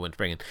I want to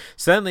bring in.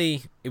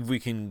 Certainly, if we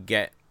can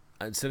get.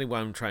 Certainly, what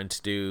I'm trying to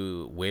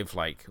do with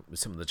like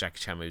some of the Jackie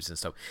Chan movies and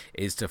stuff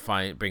is to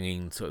bring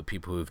in sort of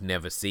people who've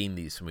never seen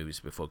these movies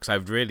before, because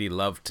I'd really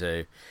love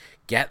to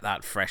get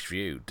that fresh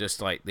view,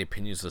 just like the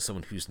opinions of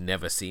someone who's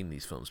never seen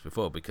these films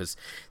before. Because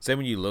so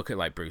when you look at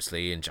like Bruce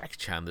Lee and Jackie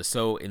Chan, they're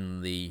so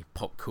in the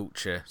pop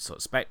culture sort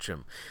of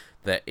spectrum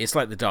that it's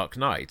like The Dark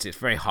Knight. It's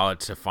very hard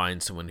to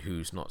find someone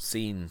who's not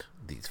seen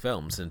these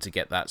films and to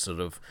get that sort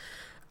of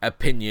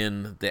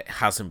opinion that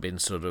hasn't been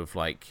sort of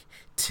like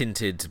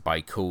tinted by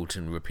cult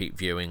and repeat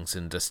viewings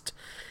and just,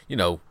 you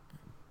know,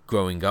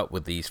 growing up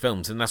with these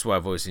films. And that's what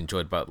I've always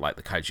enjoyed about like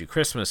the Kaiju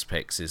Christmas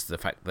picks, is the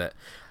fact that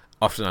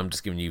often I'm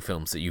just giving you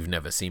films that you've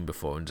never seen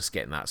before and just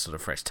getting that sort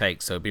of fresh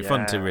take. So it'd be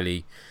fun to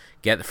really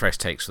get the fresh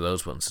takes for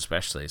those ones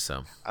especially.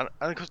 So and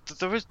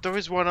there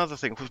is one other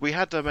thing, because we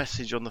had a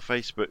message on the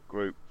Facebook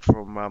group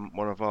from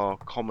one of our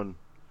common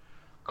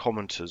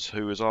commenters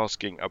who was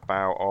asking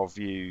about our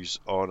views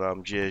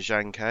on Jia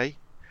Zhangke,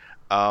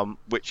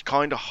 which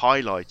kind of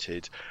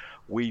highlighted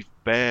we've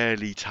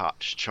barely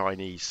touched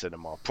Chinese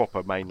cinema,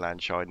 proper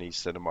mainland Chinese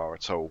cinema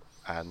at all,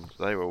 and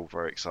they were all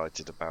very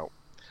excited about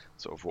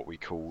sort of what we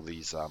call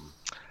these I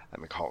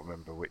can't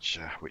remember which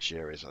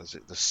year is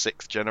it, the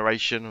 6th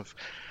generation of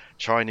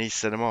Chinese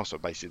cinema, so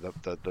basically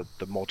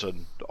the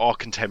modern, our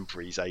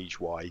contemporaries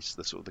age-wise,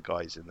 the sort of the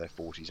guys in their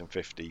 40s and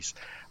 50s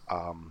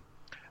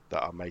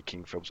that are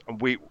making films. And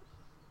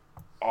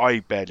I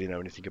barely know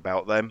anything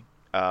about them.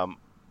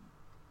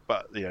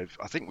 But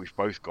I think we've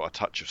both got a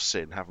touch of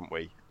sin, haven't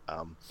we?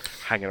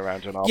 Hanging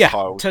around in our Yeah,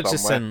 piles touch of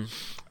somewhere. sin.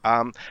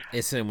 Um,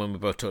 It's in one we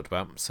both talked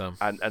about. So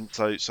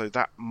so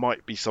that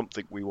might be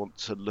something we want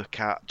to look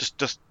at.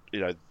 Just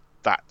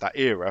that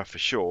era for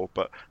sure,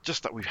 but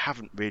just that we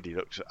haven't really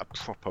looked at a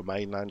proper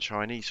mainland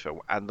Chinese film,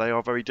 and they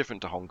are very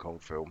different to Hong Kong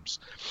films.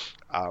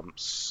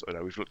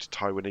 We've looked at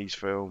Taiwanese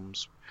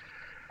films.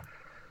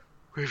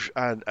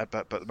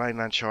 But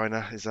mainland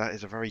China is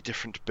a very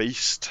different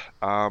beast.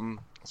 So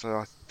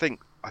I think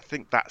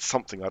that's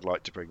something I'd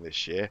like to bring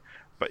this year.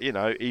 But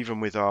even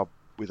with our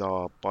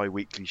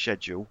bi-weekly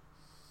schedule,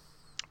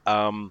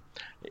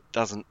 it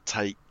doesn't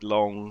take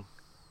long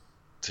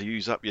to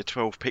use up your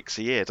 12 picks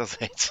a year, does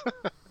it?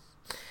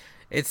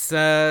 it's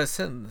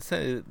certainly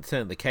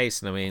the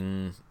case,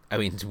 and I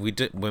mean, we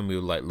did when we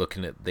were like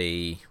looking at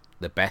the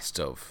best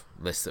of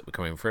lists that were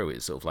coming through.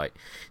 It's sort of like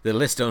the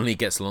list only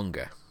gets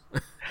longer.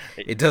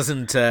 It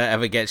doesn't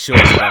ever get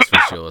shorter, that's for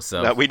sure.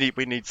 So no, we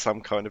need some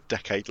kind of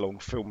decade-long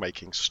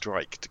filmmaking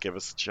strike to give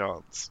us a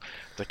chance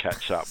to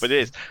catch up. But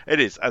it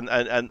is,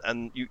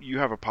 and you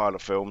have a pile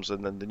of films,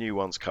 and then the new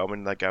ones come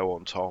and they go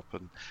on top,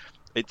 and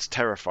it's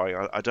terrifying.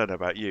 I don't know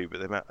about you, but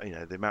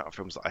the amount of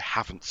films that I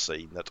haven't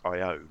seen that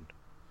I own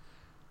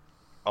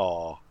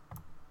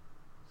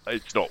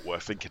it's not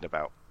worth thinking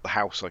about. The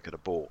house I could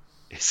have bought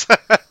is.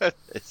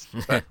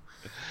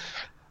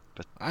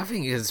 I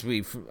think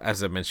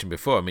as I mentioned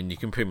before, I mean, you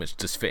can pretty much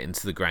just fit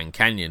into the Grand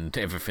Canyon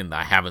everything that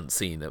I haven't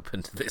seen up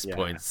until this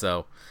point.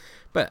 So,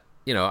 but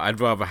I'd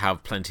rather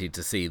have plenty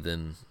to see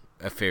than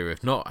a fear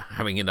of not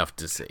having enough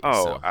to see.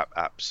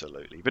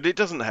 Absolutely. But it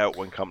doesn't help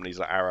when companies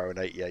like Arrow and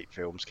 88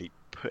 Films keep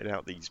putting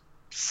out these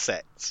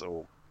sets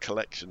or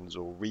collections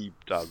or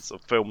redoes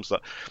of films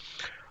that,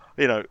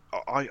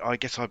 I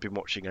guess I've been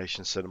watching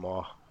Asian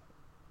cinema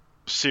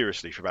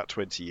seriously for about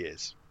 20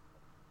 years.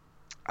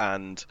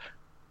 And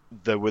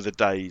there were the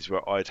days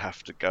where I'd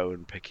have to go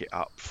and pick it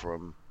up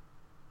from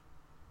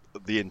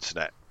the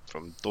internet,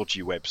 from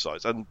dodgy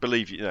websites. And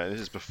believe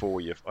this is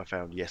before I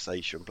found Yes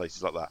Asia and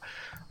places like that.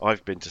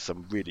 I've been to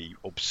some really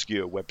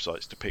obscure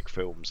websites to pick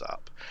films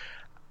up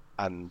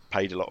and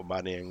paid a lot of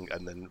money,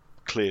 and then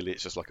clearly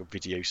it's just like a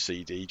video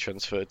CD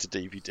transferred to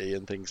DVD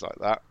and things like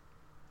that.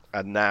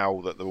 And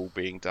now that they're all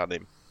being done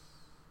in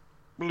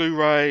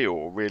Blu-ray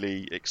or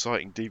really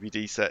exciting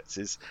DVD sets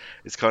is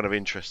kind of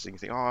interesting. You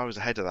think, I was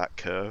ahead of that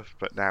curve,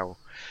 but now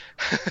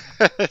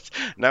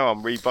now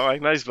I'm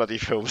rebuying those bloody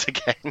films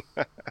again.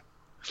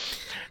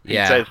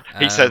 Yeah,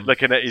 he says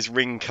looking at his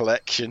Ring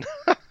collection.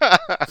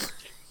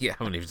 Yeah,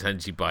 how many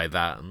times you buy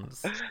that?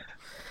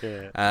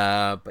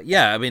 Yeah. But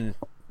yeah, I mean,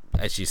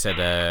 as you said,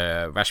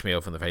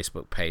 Rashmi from the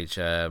Facebook page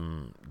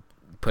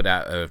put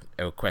out a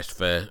request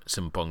for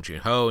some Bong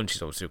Joon-ho, and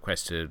she's also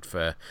requested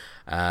for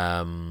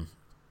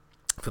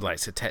the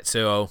likes of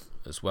Tetsuo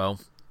as well.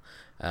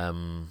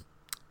 So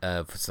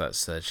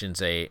that's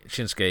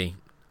Shinsuke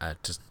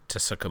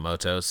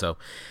Tsukamoto. So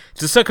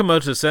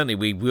Tsukamoto certainly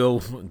we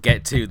will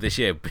get to this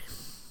year.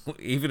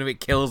 Even if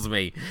it kills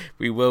me,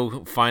 we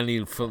will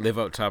finally live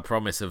up to our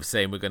promise of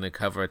saying we're going to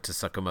cover a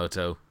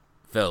Tsukamoto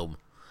film.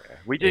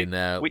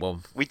 Yeah,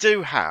 we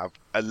do have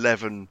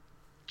 11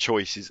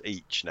 choices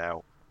each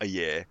now a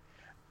year.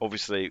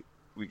 Obviously,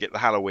 we get the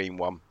Halloween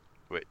one,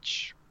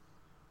 which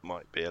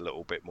might be a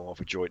little bit more of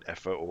a joint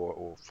effort,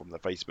 or from the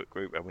Facebook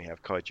group, and we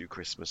have Kaiju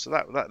Christmas, so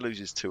that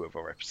loses 2 of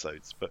our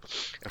episodes. But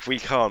if we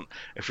can't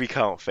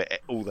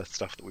fit all the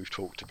stuff that we've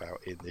talked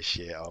about in this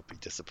year, I'll be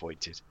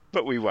disappointed,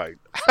 but we won't.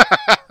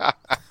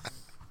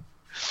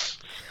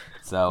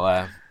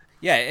 So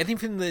yeah,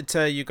 anything that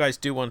you guys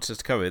do want us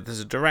to cover, if there's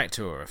a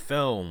director or a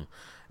film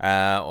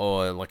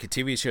or like a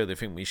TV show they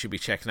think we should be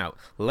checking out,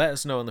 let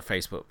us know on the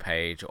Facebook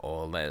page,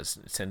 or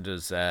send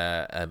us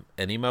an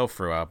email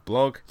through our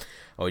blog,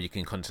 or you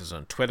can contact us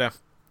on Twitter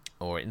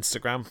or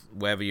Instagram,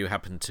 wherever you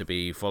happen to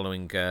be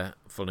following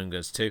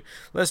us to.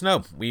 Let us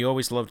know. We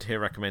always love to hear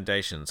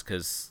recommendations,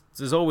 because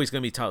there's always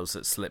going to be titles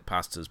that slip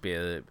past us, be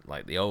it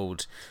like the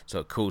old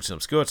sort of cool to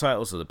obscure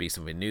titles, or there'll be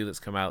something new that's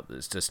come out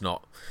that's just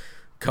not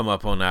come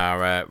up on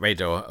our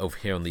radar over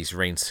here on these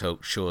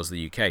rain-soaked shores of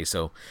the UK.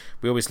 So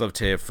we always love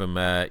to hear from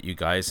you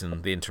guys,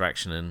 and the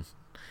interaction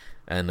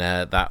and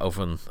that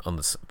over on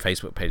the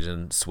Facebook page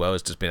as well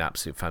has just been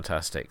absolutely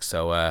fantastic.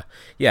 So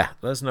yeah,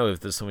 let us know if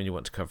there's something you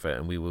want to cover,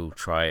 and we will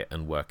try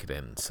and work it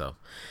in. So,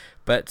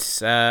 but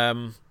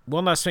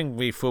one last thing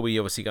before we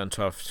obviously get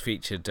into our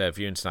featured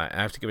viewing tonight,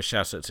 I have to give a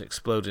shout out to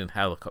Exploding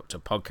Helicopter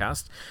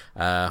podcast,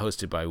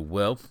 hosted by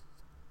Will,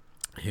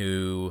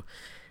 who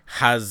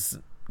has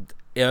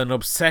an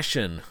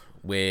obsession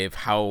with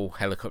how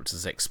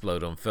helicopters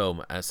explode on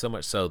film, so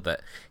much so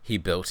that he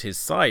built his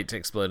site,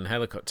 Exploding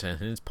Helicopter, and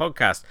his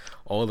podcast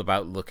all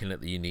about looking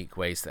at the unique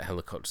ways that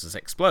helicopters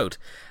explode.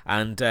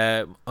 And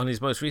on his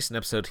most recent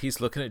episode,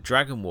 he's looking at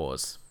Dragon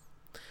Wars,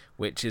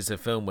 which is a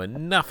film where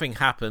nothing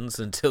happens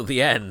until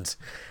the end,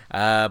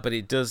 but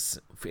it does,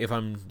 if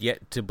I'm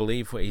yet to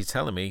believe what he's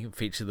telling me,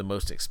 feature the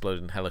most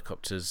exploding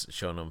helicopters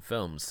shown on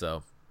film.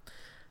 So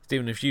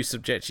Stephen, have you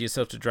subjected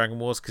yourself to Dragon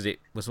Wars? Because it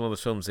was one of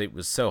those films, it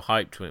was so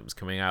hyped when it was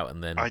coming out,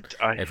 and then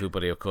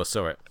everybody, of course,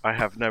 saw it. I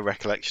have no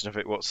recollection of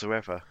it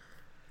whatsoever.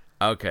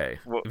 Okay.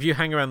 If you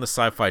hang around the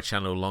Sci-Fi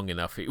Channel long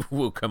enough, it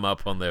will come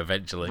up on there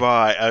eventually.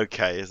 Right.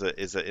 Okay. Is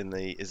it in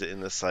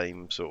the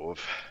same sort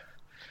of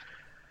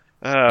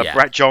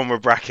genre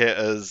bracket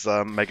as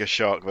Mega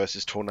Shark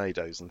versus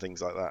Tornadoes and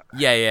things like that?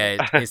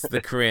 Yeah. It's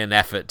the Korean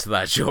effort to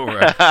that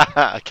genre.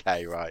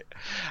 Okay. Right.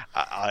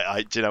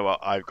 I do you know what?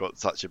 I've got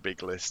such a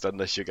big list.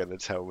 Unless you're going to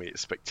tell me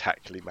it's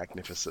spectacularly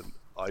magnificent,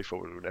 I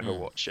probably will never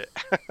watch it.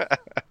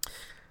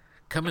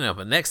 Coming up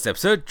in the next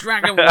episode,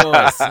 Dragon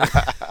Wars.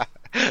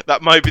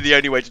 That might be the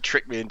only way to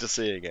trick me into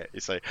seeing it. You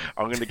say,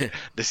 "I'm going to get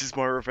this is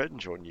my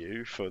revenge on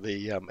you for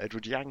the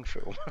Edward Yang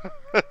film."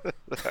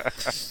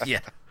 Yeah,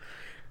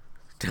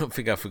 don't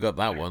think I forgot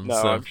that one.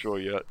 No, so. I'm sure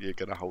you're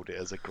going to hold it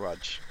as a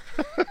grudge.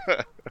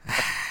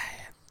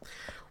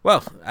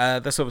 Well,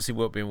 that's obviously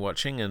what we've been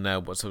watching and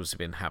what's obviously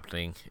been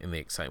happening in the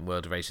exciting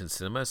world of Asian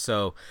cinema.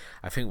 So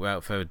I think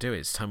without further ado,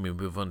 it's time we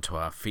move on to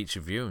our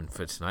feature viewing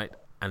for tonight,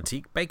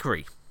 Antique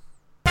Bakery.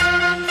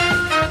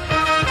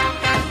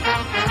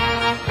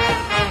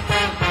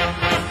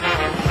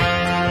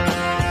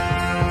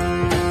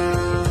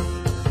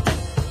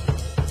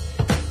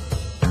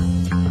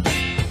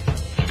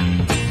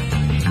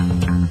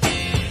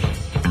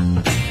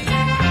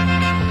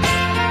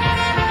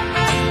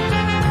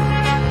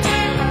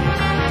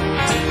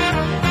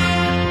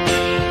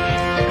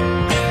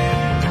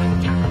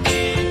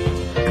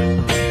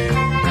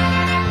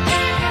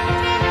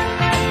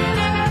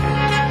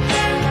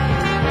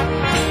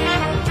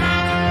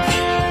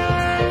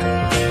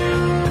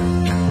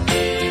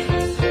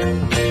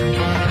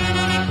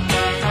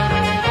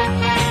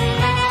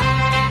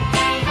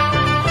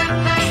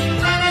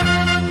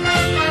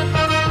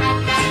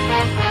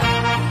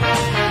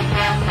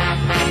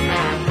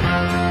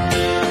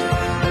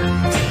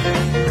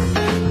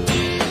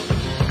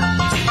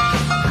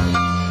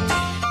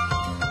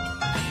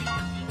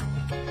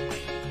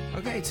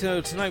 So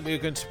tonight we're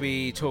going to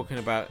be talking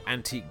about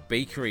Antique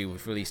Bakery, which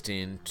was released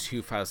in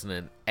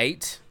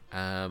 2008.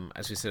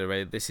 As we said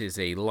already, this is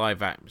a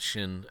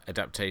live-action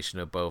adaptation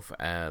of both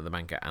the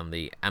manga and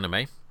the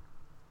anime.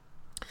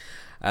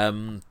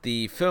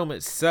 The film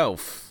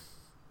itself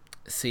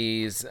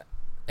sees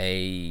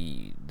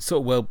a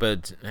sort of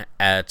well-bred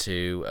heir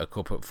to a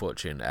corporate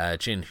fortune,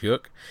 Jin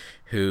Hyuk,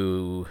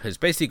 who has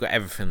basically got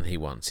everything he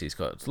wants. He's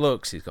got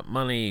looks, he's got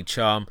money,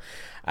 charm.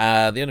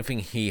 The only thing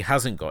he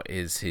hasn't got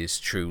is his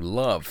true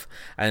love.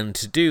 And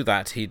to do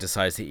that, he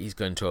decides that he's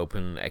going to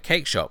open a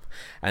cake shop.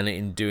 And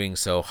in doing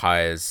so,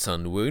 hires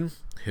Sun Woon,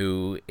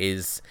 who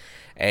is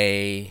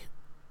a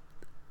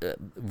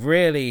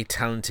really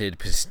talented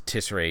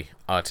patisserie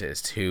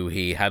artist who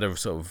he had a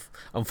sort of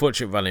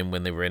unfortunate run-in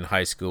when they were in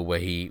high school where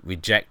he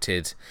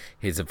rejected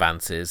his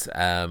advances,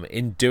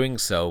 in doing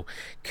so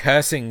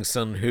cursing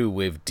Sun Hu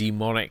with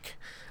demonic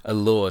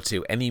allure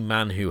to any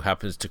man who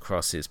happens to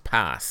cross his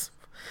path,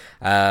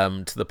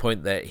 to the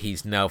point that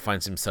he's now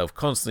finds himself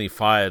constantly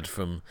fired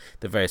from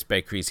the various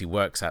bakeries he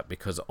works at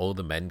because all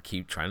the men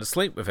keep trying to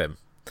sleep with him.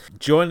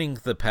 Joining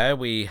the pair,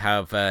 we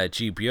have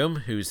Ji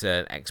Byum, who's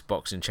an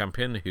ex-boxing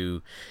champion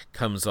who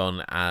comes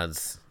on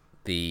as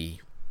the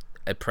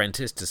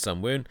apprentice to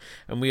Sun Woon,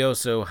 and we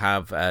also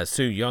have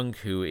Soo Young,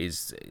 who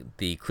is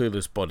the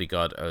clueless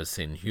bodyguard of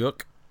Sin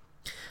Hyuk.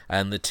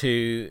 And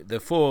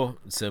the four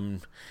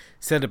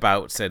set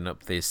about setting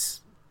up this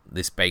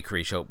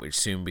bakery shop, which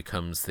soon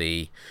becomes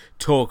the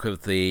talk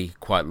of the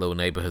quite low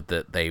neighborhood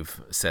that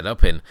they've set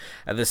up in.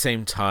 At the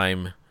same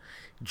time,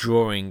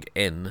 drawing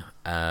in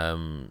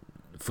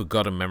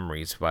forgotten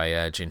memories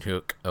by Jin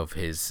Hyuk of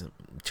his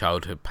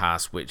childhood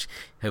past, which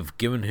have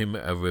given him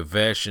a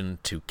reversion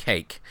to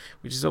cake,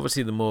 which is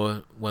obviously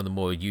one of the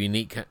more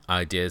unique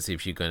ideas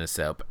if you're going to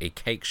set up a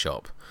cake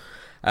shop.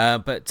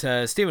 But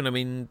Stephen, I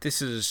mean,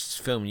 this is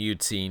a film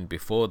you'd seen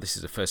before. This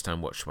is the first time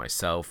I watched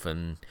myself,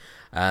 and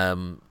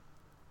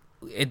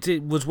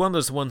it was one of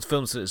those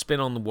films that's been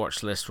on the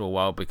watch list for a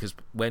while, because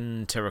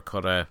when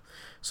Terracotta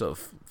sort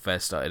of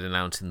first started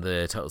announcing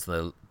the titles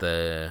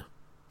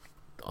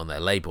on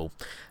their label,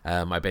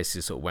 I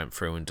basically sort of went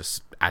through and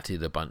just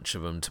added a bunch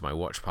of them to my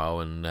watch pile,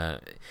 and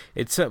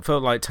it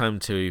felt like time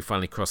to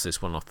finally cross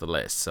this one off the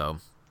list. So,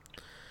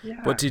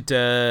 yeah. What do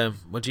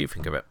you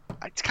think of it?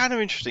 It's kind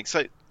of interesting.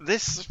 So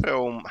this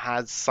film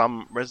has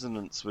some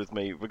resonance with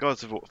me,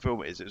 regardless of what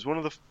film it is. It was one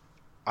of the,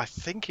 I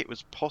think it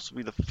was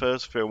possibly the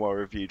first film I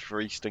reviewed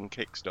for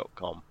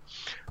EasternKicks.com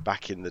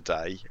back in the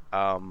day.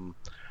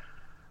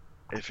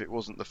 If it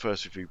wasn't the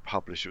first review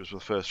published, it was the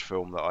first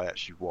film that I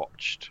actually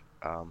watched.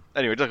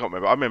 Anyway, I can't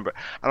remember. I remember it,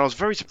 and I was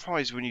very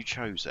surprised when you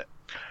chose it.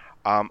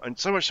 And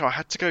so much so I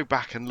had to go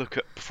back and look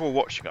at, before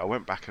watching it, I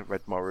went back and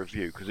read my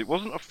review, because it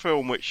wasn't a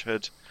film which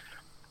had,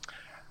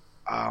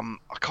 I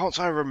can't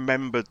say I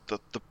remembered the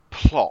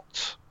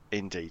plot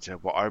in detail,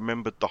 but I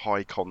remembered the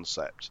high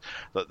concept,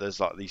 that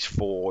there's like these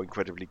four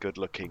incredibly good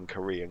looking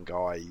Korean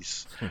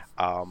guys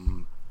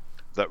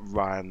that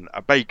ran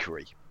a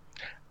bakery.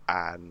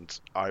 And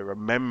I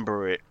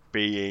remember it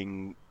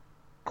being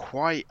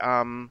quite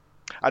and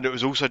it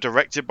was also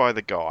directed by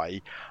the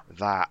guy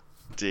that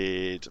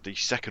did the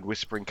second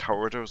Whispering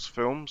Corridors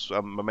films,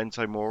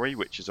 Memento Mori,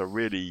 which is a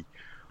really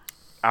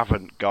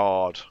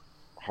avant-garde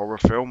horror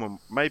film, and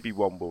maybe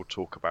one we'll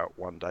talk about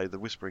one day. The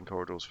Whispering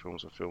Corridors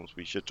films are films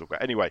we should talk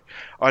about. Anyway,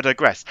 I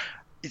digress.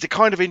 He's a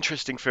kind of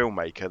interesting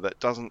filmmaker that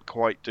doesn't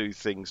quite do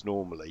things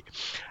normally,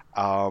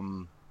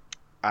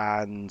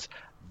 and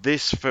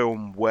this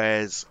film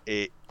wears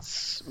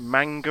its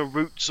manga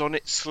roots on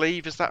its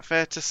sleeve. Is that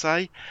fair to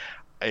say?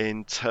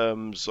 In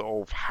terms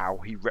of how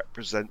he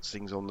represents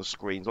things on the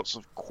screen, lots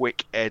of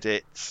quick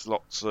edits,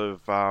 lots of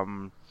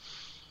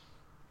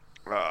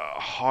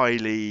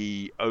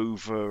highly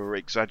over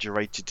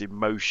exaggerated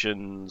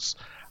emotions.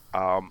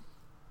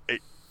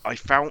 I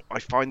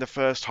find the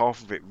first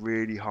half of it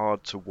really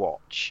hard to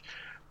watch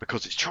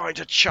because it's trying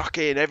to chuck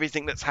in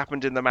everything that's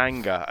happened in the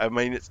manga. I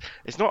mean,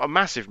 it's not a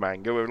massive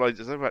manga. We're like,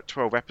 there's about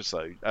 12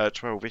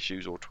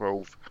 issues, or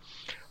 12.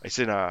 It's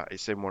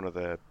in one of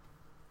the,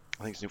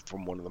 I think it's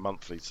from one of the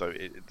monthlies. So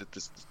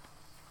there's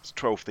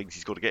 12 things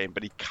he's got to get in,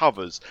 but he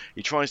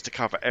tries to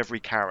cover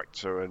every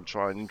character and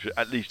try and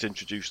at least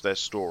introduce their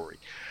story.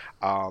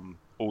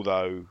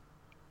 Although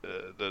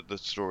the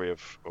story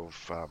of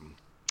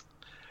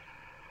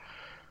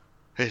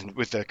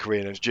with their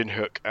Korean names,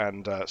 Jin-hook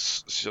and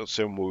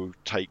Seung-woo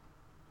take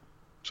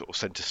sort of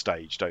centre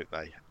stage, don't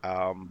they?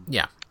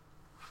 Yeah.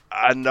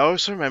 And I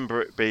also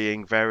remember it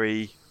being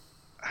very,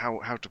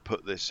 how to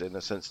put this in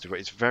a sensitive way,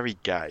 it's very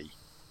gay.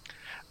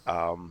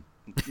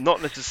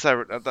 Not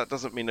necessarily, that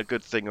doesn't mean a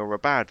good thing or a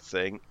bad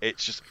thing,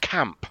 it's just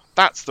camp.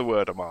 That's the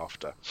word I'm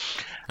after.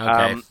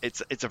 Okay.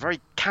 It's a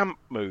very camp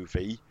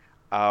movie,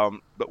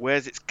 but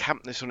wears its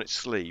campness on its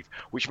sleeve,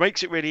 which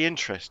makes it really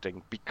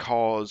interesting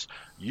because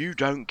you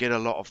don't get a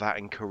lot of that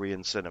in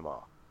Korean cinema.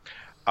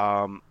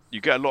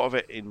 You get a lot of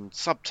it in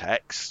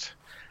subtext,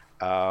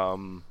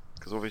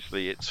 because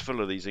obviously it's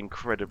full of these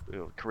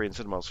incredible, Korean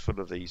cinema's full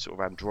of these sort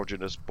of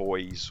androgynous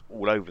boys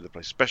all over the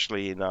place,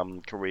 especially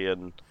in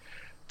Korean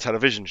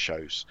television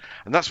shows,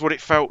 and that's what it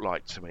felt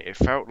like to me. It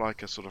felt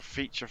like a sort of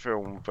feature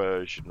film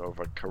version of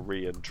a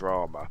Korean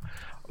drama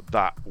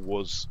that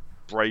was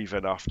brave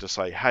enough to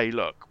say, hey,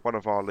 look, one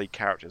of our lead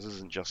characters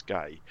isn't just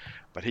gay,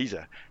 but he's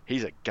a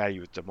gay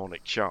with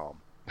demonic charm.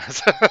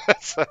 So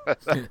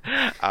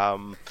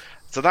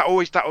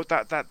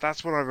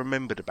that's what I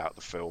remembered about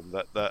the film,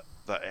 that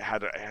it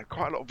had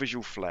quite a lot of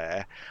visual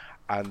flair,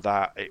 and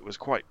that it was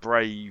quite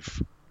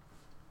brave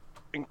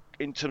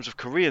in terms of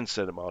Korean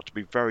cinema to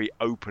be very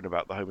open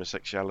about the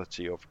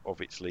homosexuality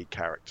of its lead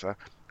character,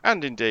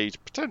 and indeed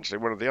potentially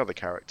one of the other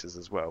characters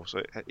as well.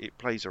 So it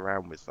plays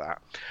around with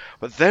that.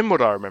 But then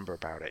what I remember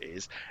about it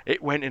is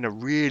it went in a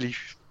really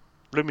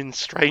blooming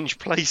strange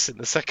place in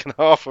the second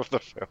half of the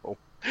film,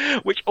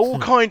 which all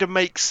kind of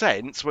makes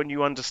sense when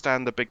you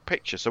understand the big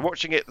picture. So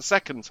watching it the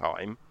second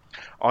time,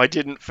 I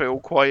didn't feel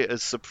quite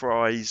as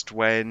surprised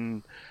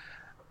when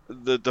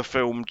the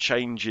film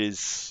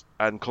changes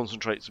and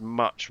concentrates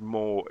much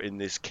more in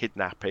this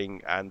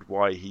kidnapping and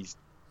why he's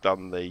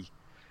done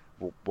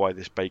why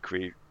this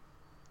bakery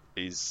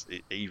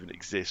it even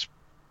exists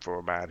for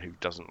a man who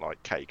doesn't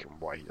like cake, and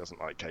why he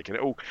doesn't like cake, and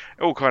it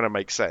all kind of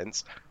makes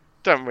sense.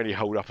 Don't really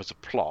hold up as a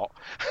plot.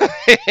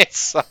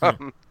 It's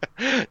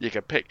you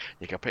can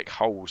pick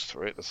holes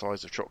through it the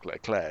size of chocolate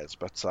eclairs,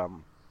 but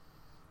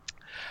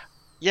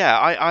yeah,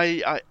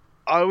 I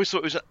always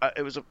thought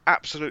it was an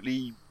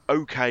absolutely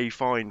okay,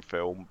 fine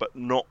film, but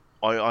not.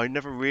 I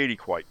never really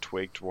quite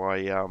twigged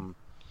why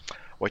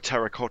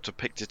Terracotta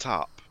picked it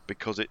up,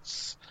 because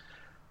it's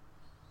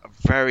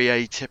very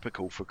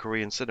atypical for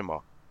Korean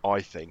cinema.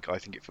 I think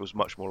it feels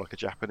much more like a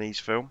Japanese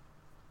film.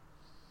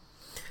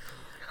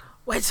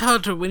 Well, it's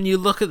hard when you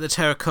look at the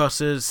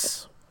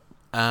Terracotta's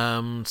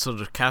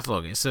sort of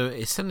catalogue. It's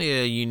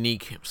certainly a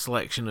unique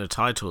selection of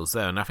titles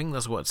there, and I think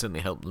that's what certainly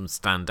helped them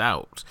stand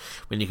out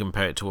when you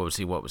compare it to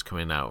obviously what was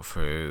coming out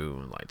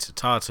through like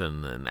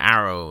Tartan and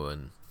Arrow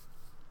and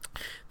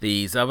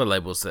these other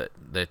labels that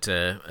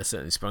are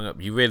certainly sprung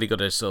up. You really got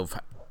to sort of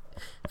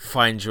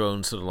find your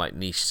own sort of like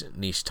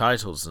niche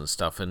titles and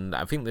stuff, and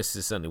I think this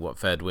is certainly what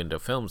Third Window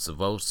Films have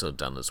also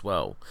done as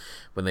well,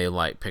 when they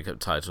like pick up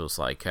titles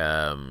like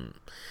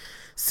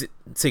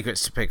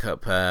Secrets to Pick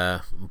Up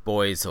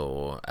Boys,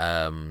 or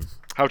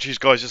How to Use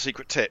Guys as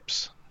Secret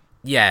Tips.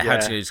 Yeah, How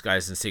to Use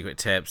Guys and Secret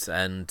Tips,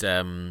 and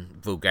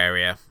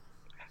Vulgaria.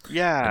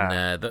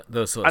 Yeah, and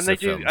those sorts of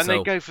films. And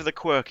they go for the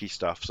quirky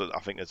stuff. So I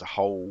think there's a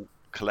whole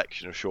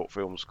collection of short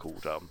films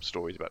called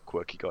Stories About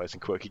Quirky Guys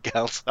and Quirky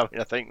Gals. I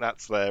mean, I think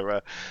that's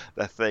their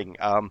thing.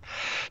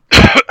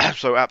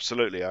 So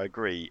absolutely, I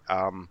agree.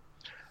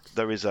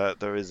 There is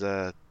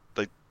a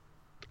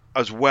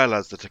as well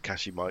as the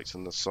Takashi Miikes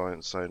and the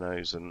Science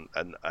Sonos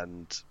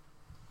and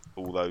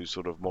all those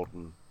sort of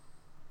modern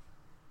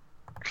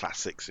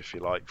classics, if you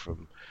like,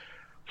 from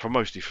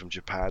mostly from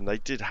Japan. They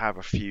did have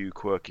a few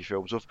quirky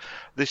films.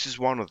 This is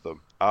one of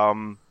them,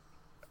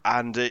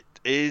 and it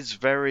is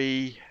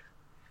very.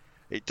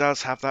 it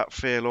does have that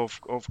feel of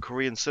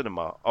Korean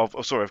cinema, of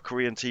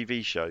Korean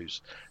TV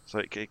shows. So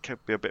it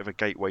could be a bit of a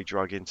gateway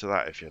drug into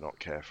that if you're not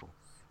careful.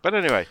 But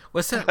anyway,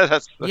 What's that?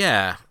 that's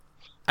Yeah,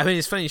 I mean,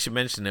 it's funny you should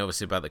mention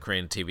obviously about the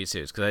Korean TV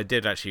series because I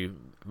did actually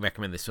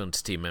recommend this film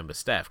to team member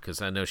Steph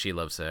because I know she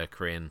loves her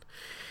Korean,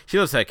 she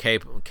loves her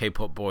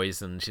K-pop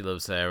boys and she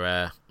loves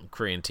their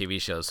Korean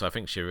TV shows. So I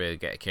think she'll really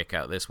get a kick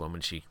out of this one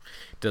when she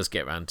does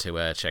get around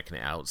to checking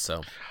it out.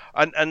 So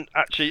and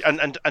actually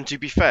and to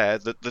be fair,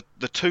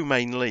 the two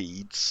main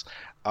leads,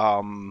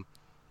 up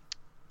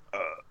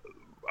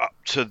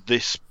to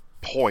this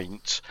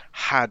point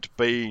had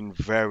been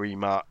very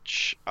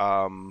much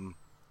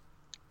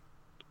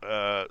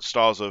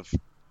stars of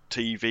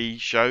TV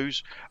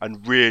shows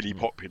and really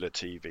popular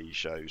TV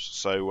shows.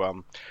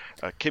 So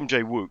Kim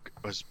Jae-wook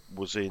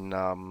was in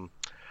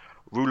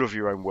Rule of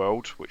Your Own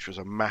World, which was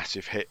a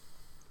massive hit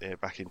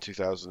back in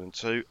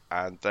 2002,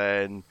 and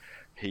then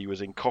he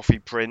was in Coffee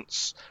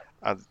Prince,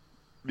 and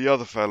the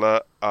other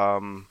fella,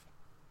 Jun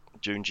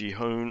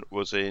Ji-hoon,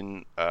 was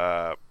in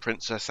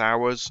Princess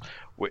Hours,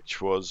 which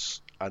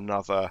was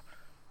another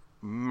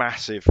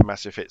massive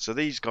hit. So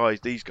these guys,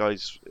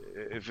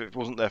 if it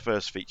wasn't their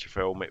first feature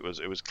film, it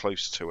was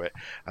close to it,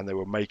 and they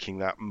were making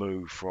that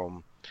move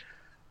from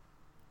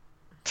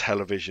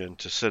television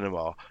to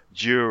cinema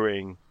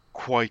during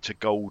quite a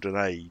golden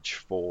age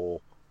for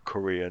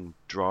Korean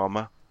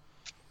drama.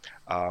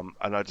 And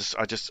I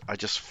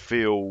just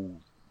feel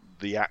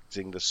the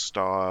acting, the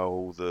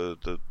style,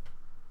 the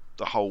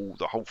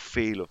whole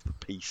feel of the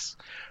piece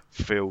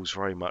feels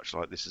very much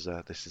like this is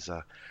a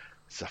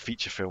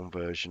feature film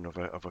version of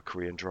a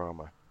Korean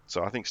drama.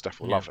 So I think Steph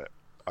will love it.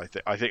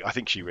 I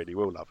think she really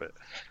will love it.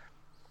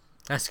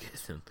 that's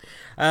good.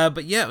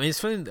 But yeah, I mean, it's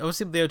funny.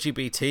 Obviously, the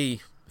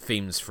LGBT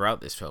themes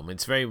throughout this film.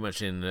 It's very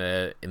much in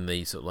the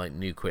sort of like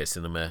new queer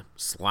cinema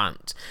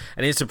slant,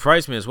 and it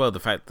surprised me as well the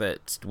fact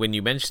that when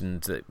you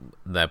mentioned that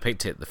I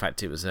picked it, the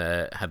fact it was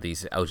had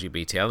these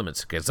LGBT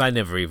elements, because I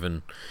never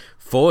even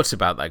thought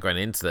about that going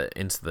into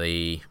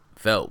the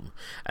film.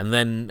 And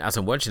then as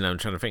I'm watching it, I'm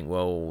trying to think,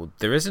 well,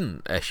 there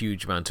isn't a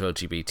huge amount of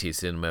LGBT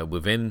cinema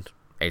within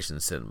Asian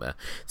cinema.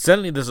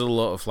 Certainly there's a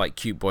lot of like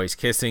cute boys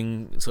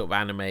kissing sort of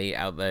anime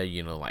out there,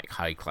 you know, like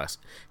Hey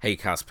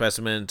Class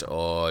President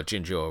or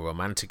Ginger or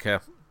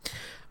Romantica.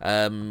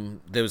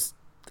 There was,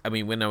 I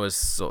mean, when I was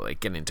sort of like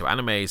getting into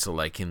anime, so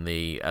like in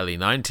the early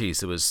 90s,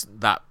 there was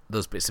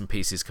those bits and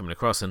pieces coming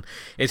across, and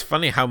it's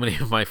funny how many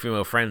of my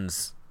female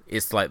friends,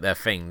 it's like their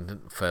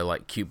thing for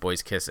like cute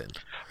boys kissing.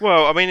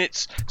 Well, I mean,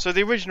 it's so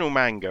the original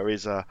manga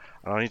is and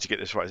I need to get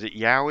this right. Is it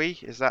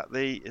yaoi? Is that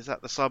the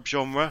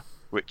subgenre?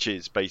 Which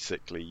is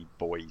basically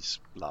boys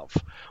love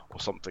or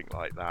something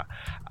like that.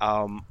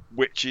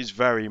 Which is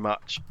very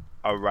much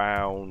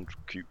around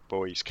cute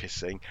boys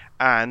kissing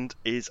and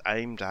is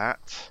aimed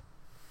at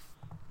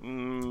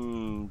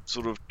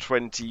sort of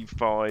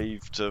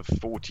 25 to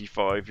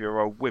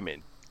 45-year-old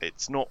women.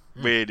 It's not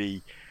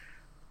really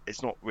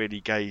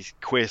gay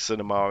queer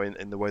cinema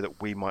in the way that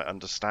we might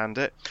understand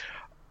it.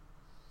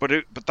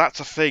 But that's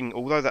a thing.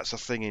 Although that's a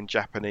thing in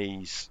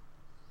Japanese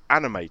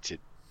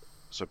animated,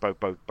 so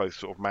both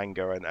sort of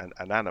manga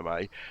and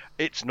anime,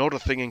 it's not a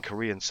thing in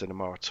Korean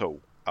cinema at all.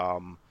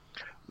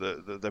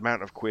 The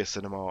amount of queer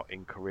cinema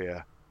in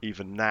Korea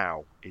even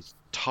now is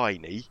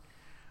tiny,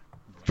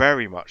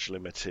 very much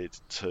limited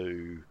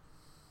to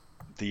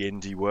the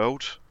indie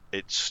world.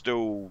 It's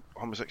still,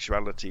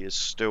 homosexuality is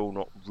still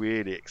not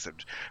really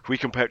accepted. If we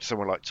compare it to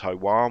somewhere like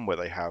Taiwan, where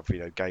they have, you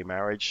know, gay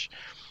marriage,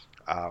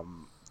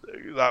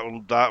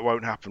 that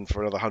won't happen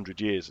for another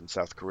 100 years in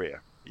South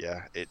Korea.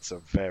 Yeah, it's a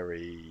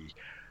very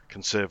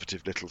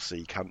conservative little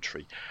C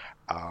country.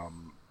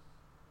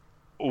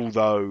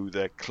 Although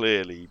they're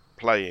clearly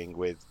playing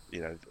with,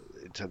 you know,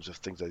 in terms of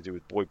things they do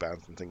with boy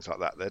bands and things like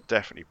that, they're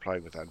definitely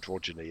playing with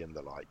androgyny and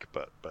the like.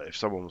 But if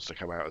someone was to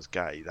come out as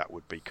gay, that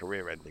would be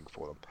career ending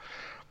for them.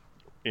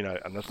 You know,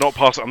 and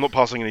I'm not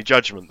passing any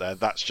judgment there.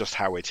 That's just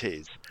how it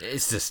is.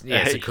 It's just,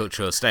 yeah, it's a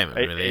cultural statement,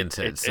 really, isn't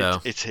it? So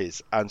it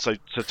is. And so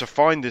to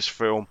find this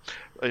film,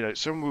 you know,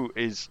 Sung-woo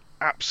is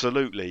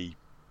absolutely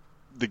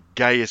the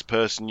gayest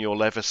person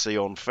you'll ever see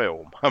on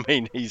film. I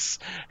mean, he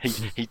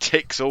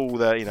ticks all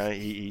the, you know,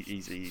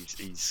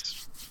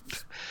 he's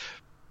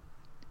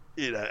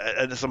you know,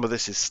 and some of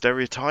this is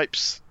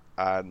stereotypes,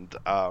 and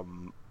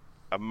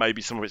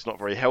maybe some of it's not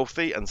very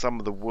healthy, and some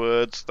of the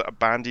words that are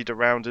bandied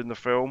around in the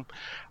film,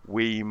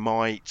 we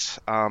might,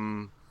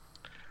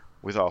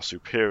 with our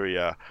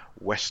superior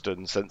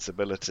Western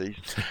sensibilities,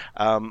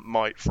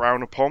 might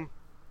frown upon.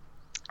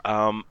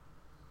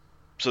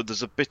 So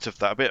there's a bit of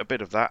that, a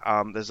bit of that.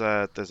 There's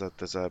a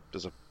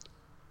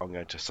I'm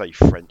going to say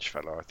French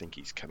fellow. I think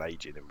he's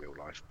Canadian in real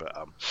life, but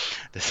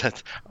there's a,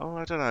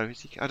 I don't know.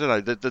 I don't know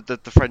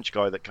the French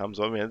guy that comes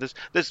on. I mean,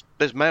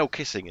 there's male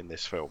kissing in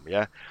this film,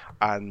 yeah,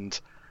 and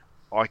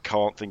I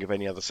can't think of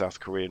any other South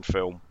Korean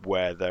film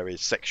where there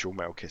is sexual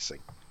male kissing.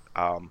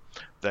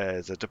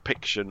 There's a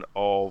depiction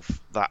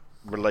of that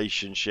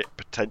relationship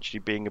potentially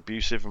being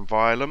abusive and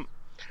violent.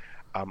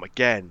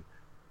 Again,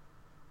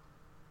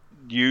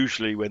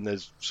 usually when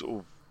there's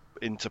sort of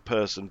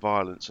interperson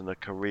violence in a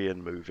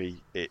Korean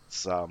movie,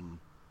 it's not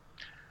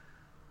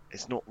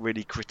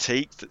really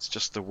critiqued. It's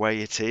just the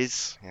way it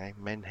is. You know,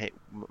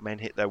 men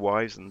hit their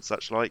wives and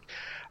such like,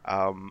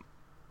 and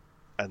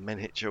men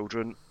hit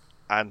children,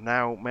 and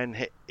now men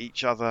hit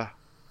each other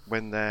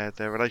when their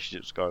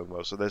relationship's going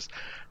well. So there's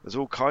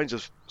all kinds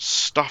of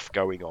stuff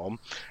going on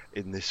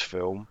in this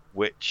film,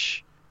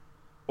 which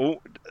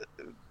all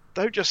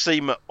don't just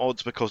seem at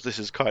odds because this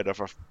is kind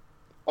of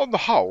on the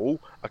whole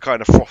a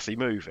kind of frothy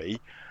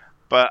movie,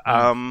 but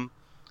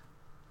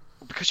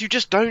because you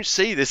just don't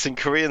see this in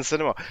Korean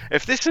cinema.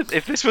 If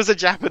this was a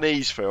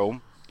Japanese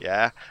film,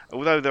 yeah,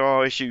 although there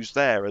are issues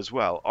there as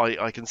well,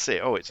 I can see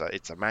it. Oh, it's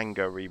a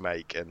manga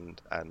remake,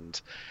 and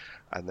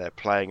they're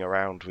playing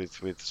around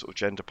with sort of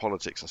gender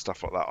politics and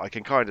stuff like that. I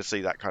can kind of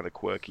see that kind of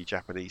quirky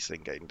Japanese thing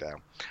getting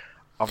down.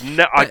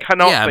 I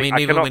cannot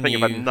think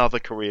of another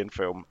Korean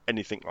film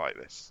anything like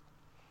this.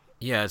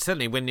 Yeah,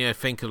 certainly when you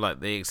think of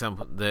like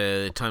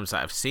the times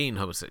that I've seen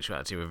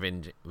homosexuality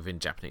within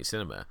Japanese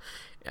cinema,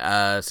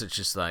 such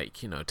as like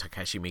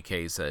Takashi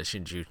Miike's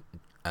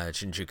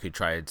Shinjuku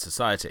Triad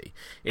Society,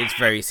 it's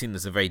very seen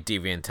as a very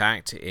deviant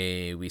act.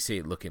 We see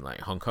it looking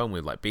like Hong Kong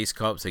with like Beast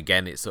Cops.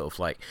 Again, it's sort of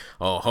like,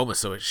 oh,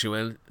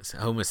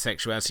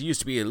 homosexuality used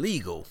to be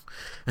illegal.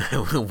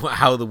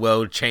 How the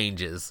world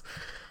changes.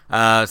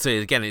 So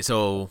again, it's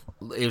all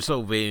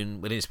been,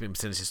 when it's been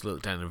presented, it's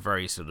looked at in a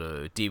very sort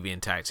of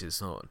deviant act.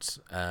 It's not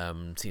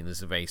seen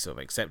as a very sort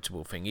of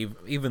acceptable thing,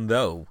 even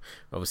though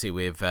obviously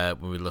when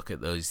we look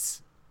at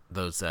those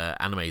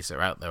animes that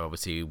are out there,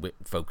 obviously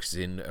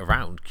focusing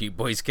around cute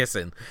boys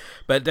kissing,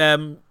 but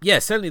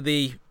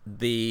certainly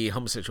the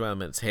homosexual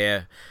elements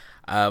here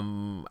are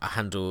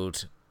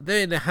handled.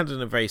 They're handled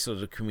in a very sort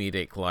of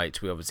comedic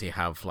light. We obviously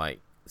have like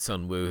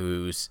Sun Woo,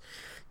 who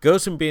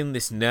goes from being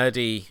this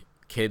nerdy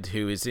kid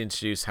who is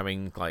introduced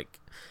having like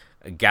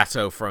a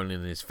gatto thrown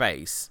in his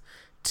face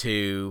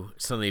to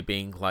suddenly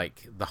being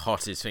like the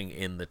hottest thing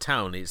in the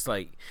town. It's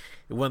like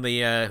when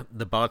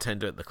the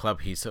bartender at the club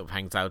he sort of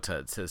hangs out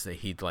at says that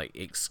he'd like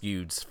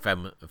exudes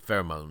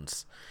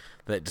pheromones.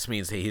 That just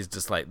means that he's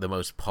just like the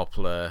most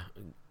popular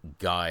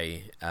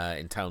guy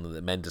in town, and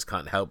the men just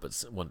can't help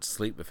but want to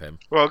sleep with him.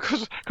 Well,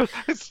 because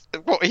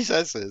what he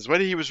says is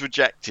when he was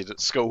rejected at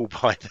school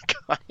by the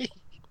guy.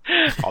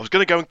 I was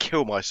going to go and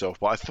kill myself,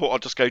 but I thought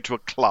I'd just go to a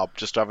club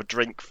just to have a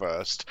drink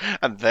first,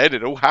 and then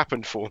it all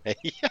happened for me.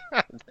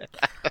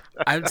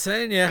 I'm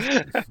saying,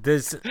 yeah,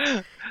 there's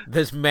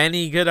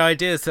many good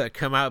ideas that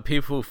come out of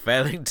people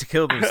failing to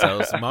kill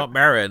themselves. Mark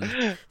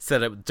Maron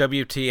said at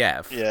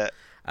WTF,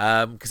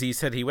 because he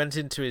said he went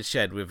into his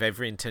shed with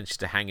every intention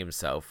to hang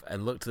himself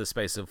and looked at the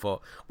space and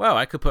thought, well,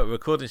 I could put a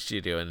recording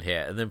studio in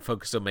here, and then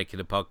focused on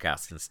making a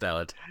podcast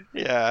instead.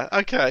 Yeah,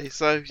 okay,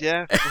 so,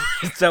 yeah.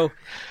 So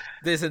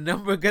there's a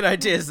number of good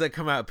ideas that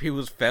come out of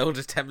people's failed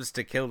attempts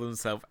to kill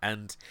themselves,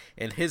 and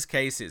in his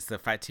case, it's the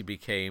fact he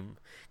became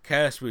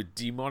cursed with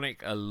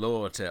demonic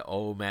allure to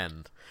all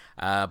men.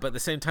 But at the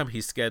same time,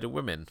 he's scared of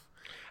women.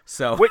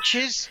 So, which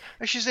is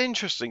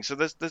interesting. So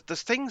there's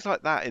things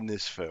like that in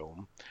this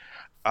film.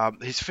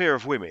 His fear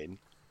of women,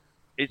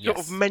 it's sort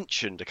of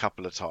mentioned a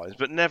couple of times,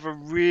 but never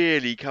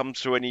really comes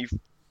to any.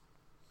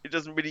 It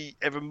doesn't really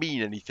ever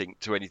mean anything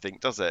to anything,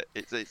 does it?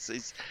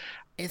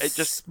 It's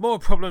just more a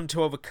problem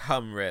to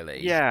overcome,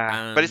 really.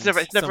 Yeah, but it's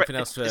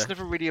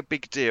never really a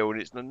big deal,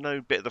 and it's no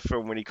bit of the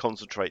film really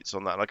concentrates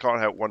on that. And I can't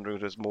help wondering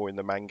if there's more in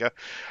the manga.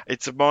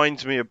 It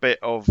reminds me a bit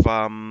of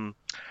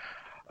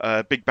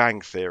Big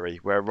Bang Theory,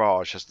 where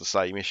Raj has the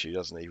same issue,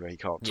 doesn't he? Where he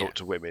can't talk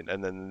to women,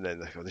 and then they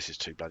go, "This is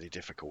too bloody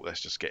difficult.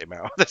 Let's just get him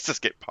out. Let's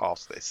just get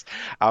past this."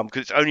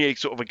 Because it's only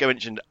sort of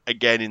mentioned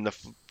again in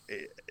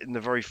the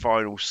very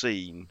final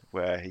scene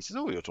where he says,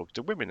 "Oh, you're talking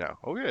to women now."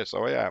 "Oh, yes,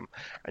 I am."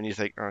 And you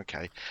think,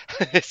 okay,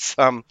 it's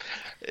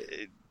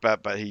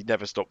but he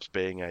never stops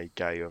being a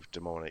gay of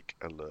demonic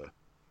allure.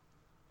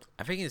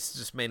 I think it's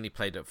just mainly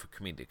played up for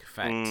comedic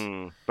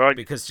effect, right?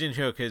 Because Jin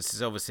Hyuk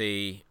is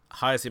obviously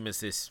hires him as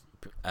this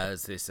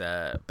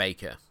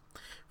baker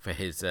for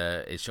his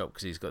shop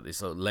because he's got this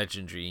sort of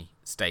legendary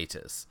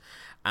status,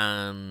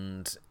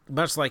 and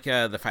much like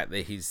the fact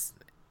that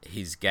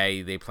he's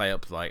gay, they play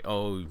up like,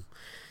 oh,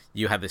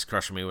 you had this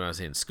crush on me when I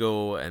was in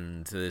school,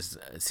 and there's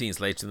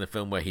scenes later in the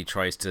film where he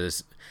tries to,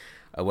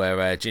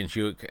 where Jin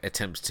Hyuk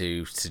attempts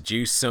to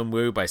seduce Sun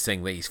Woo by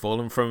saying that he's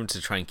fallen from him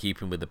to try and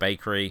keep him with the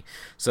bakery.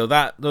 So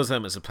those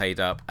elements are played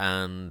up,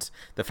 and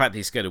the fact that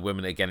he's scared of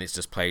women, again, it's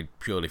just played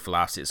purely for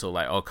laughs. It's all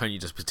like, oh, can't you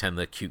just pretend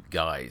they're cute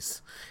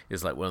guys?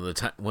 It's like one of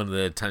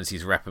the times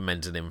he's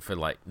reprimanded him for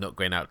like not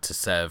going out to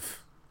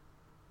serve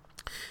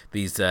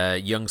these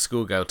young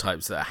schoolgirl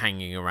types that are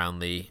hanging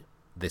around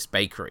this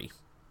bakery.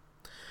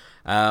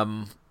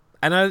 And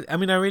I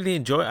mean, I really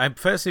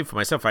personally for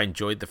myself, I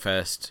enjoyed the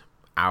first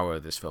hour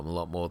of this film a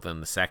lot more than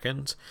the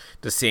second,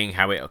 just seeing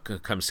how it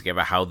comes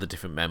together, how the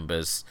different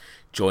members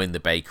join the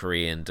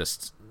bakery, and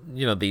just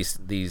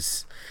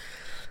these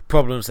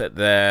problems that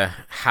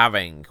they're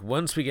having.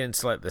 Once we get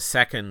into like the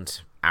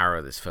second hour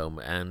of this film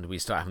and we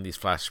start having these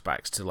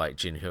flashbacks to like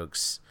Jin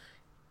Hyuk's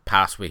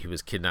past where he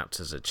was kidnapped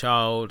as a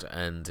child,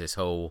 and this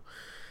whole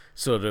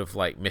sort of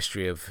like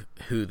mystery of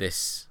who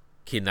this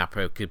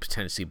kidnapper could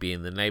potentially be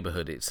in the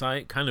neighborhood. It's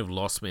like kind of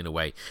lost me in a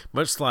way,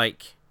 much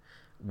like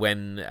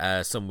when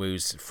Sun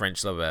Woo's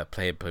French lover,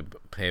 played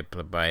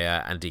by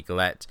Andy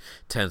Gillette,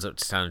 turns up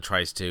to town and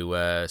tries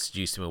to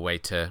seduce him away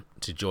to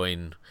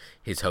join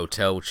his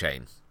hotel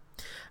chain.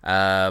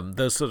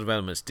 Those sort of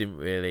elements didn't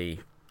really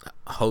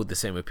hold the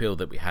same appeal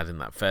that we had in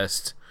that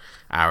first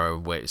hour,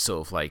 where it's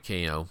sort of like,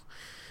 you know,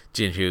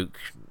 Jin Hyuk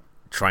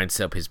trying to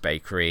set up his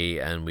bakery,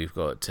 and we've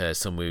got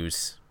Sun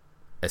Woo's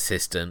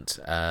assistant,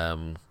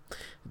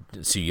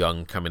 Soo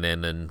Young, coming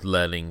in and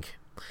learning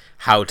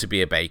how to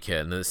be a baker,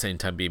 and at the same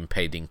time being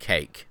paid in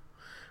cake,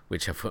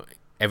 which I thought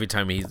every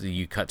time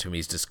you cut to him,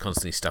 he's just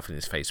constantly stuffing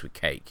his face with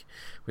cake,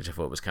 which I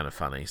thought was kind of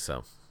funny.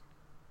 So,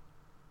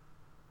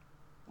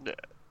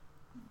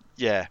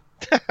 yeah,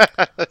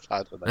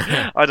 I don't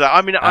know.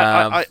 I mean,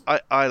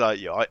 I like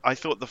you. I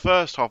thought the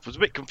first half was a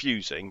bit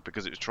confusing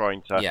because it was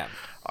trying to,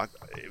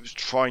 it was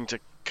trying to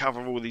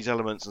cover all these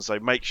elements and say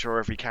make sure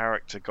every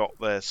character got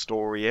their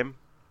story in.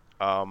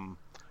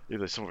 You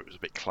know, some of it was a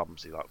bit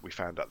clumsy. Like we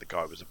found out the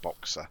guy was a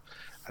boxer,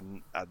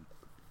 and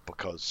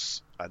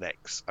because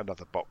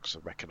another boxer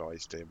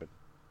recognised him,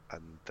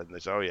 and then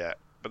there's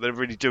but they don't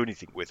really do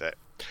anything with it.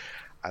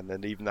 And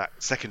then even that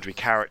secondary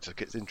character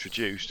gets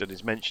introduced and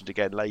is mentioned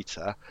again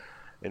later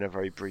in a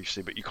very brief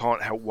scene. But you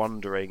can't help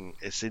wondering,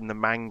 it's in the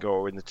manga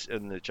or in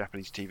the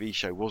Japanese TV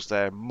show, was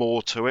there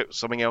more to it? Was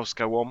something else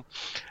go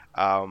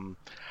on?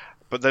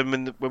 But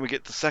then when we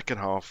get to the second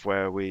half,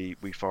 where we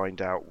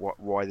find out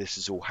why this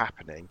is all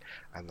happening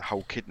and the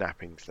whole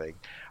kidnapping thing,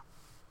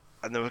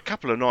 and there were a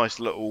couple of nice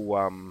little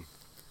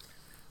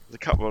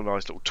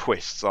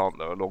twists, aren't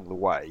there, along the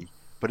way?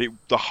 But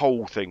the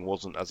whole thing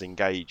wasn't as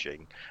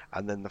engaging.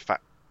 And then the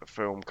fact the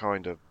film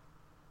kind of,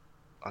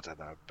 I don't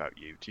know about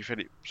you, do you feel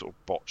it sort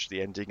of botched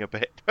the ending a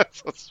bit?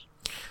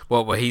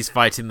 Well, where he's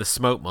fighting the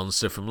smoke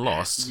monster from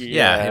Lost?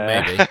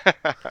 Yeah, maybe.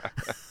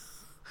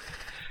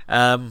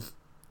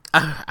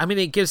 I mean,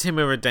 it gives him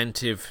a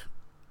redemptive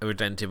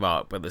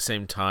arc, but at the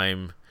same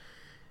time,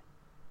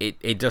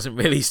 it doesn't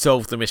really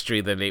solve the mystery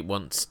that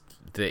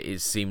that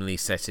is seemingly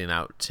setting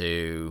out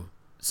to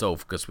solve,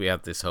 because we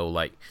have this whole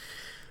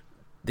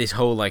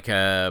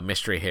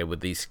mystery here with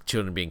these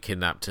children being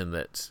kidnapped, and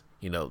that,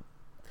 you know,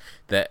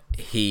 that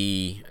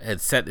he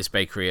had set this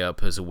bakery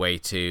up as a way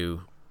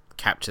to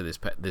capture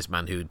this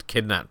man who'd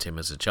kidnapped him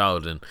as a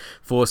child and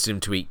forced him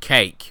to eat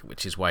cake,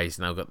 which is why he's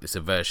now got this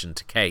aversion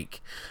to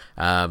cake.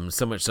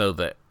 So much so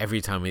that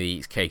every time he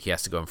eats cake, he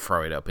has to go and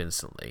throw it up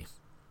instantly.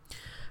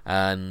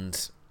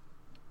 And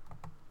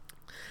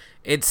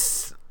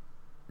it's,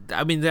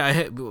 I mean,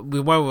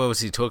 while we're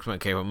obviously talking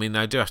about cake, I mean,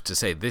 I do have to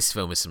say this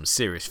film is some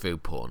serious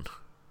food porn.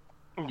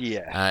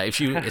 Yeah.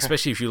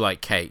 Especially if you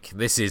like cake,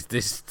 this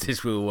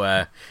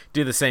will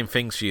do the same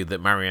things for you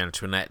that Marie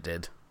Antoinette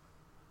did.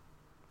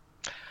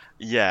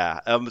 Yeah,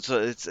 so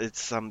it's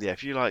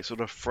if you like sort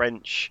of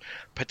French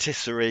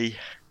patisserie,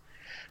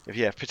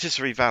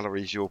 Patisserie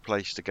Valerie's your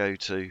place to go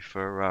to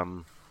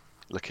for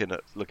looking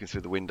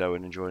through the window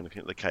and enjoying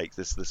looking at the cake.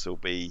 This will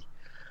be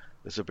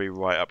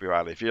right up your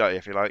alley. If you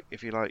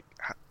like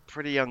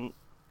pretty young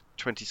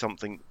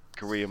 20-something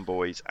Korean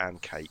boys and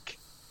cake,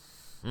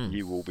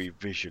 you will be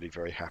visually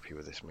very happy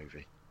with this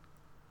movie.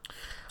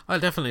 Oh,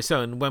 definitely so.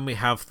 And when we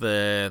have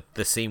the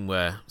scene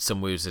where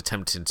Sun Woo's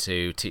attempting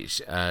to teach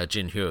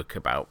Jin Hyuk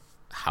about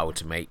how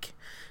to make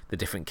the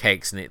different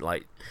cakes, and it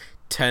like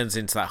turns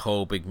into that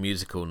whole big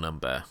musical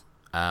number,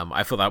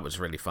 I thought that was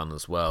really fun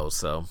as well.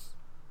 So,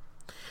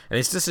 and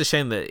it's just a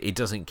shame that it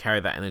doesn't carry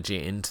that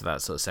energy into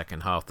that sort of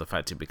second half. The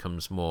fact it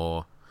becomes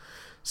more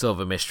sort of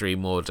a mystery,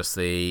 more just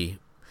the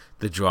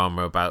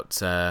drama about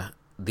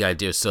the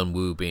idea of Sun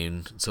Woo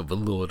being sort of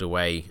lured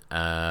away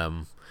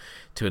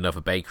to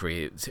another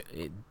bakery.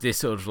 This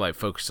sort of like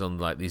focus on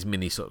like these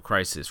mini sort of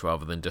crises,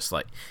 rather than just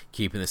like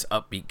keeping this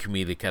upbeat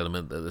comedic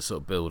element that they're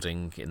sort of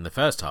building in the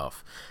first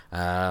half.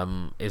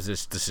 It's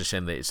just a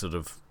shame that it sort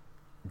of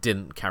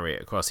didn't carry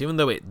it across, even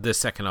though the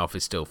second half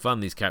is still fun.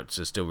 These characters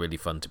are still really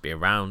fun to be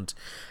around,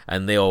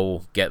 and they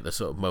all get the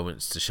sort of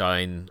moments to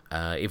shine,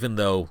 even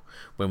though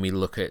when we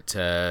look at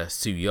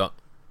Soo Young,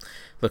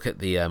 look at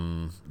the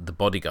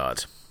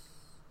bodyguard,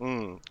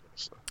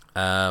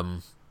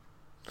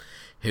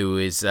 who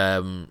is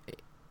the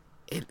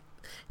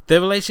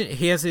relation.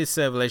 He has this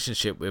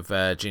relationship with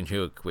Jin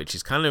Hyuk, which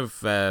is kind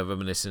of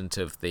reminiscent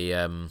of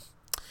the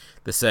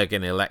Sergei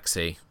and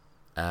Alexei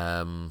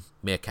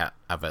meerkat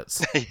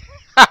adverts.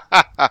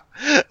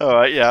 All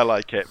right, yeah, I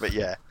like it, but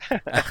yeah.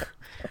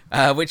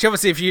 Which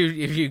obviously, if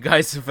you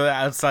guys are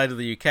outside of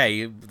the UK,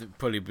 you'd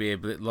probably be a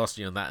bit lost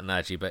on that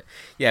analogy. But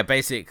yeah,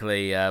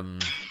 basically, the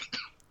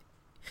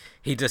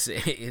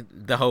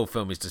whole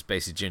film is just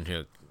basically Jin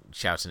Hyuk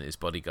shouting at his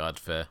bodyguard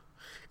for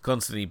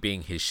constantly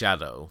being his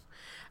shadow.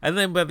 And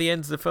then by the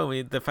end of the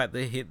film, the fact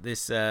they hit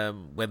this,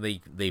 when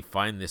they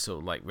find this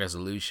sort of like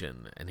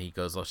resolution, and he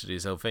goes off to do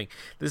his whole thing,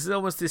 there's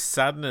almost this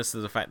sadness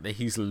of the fact that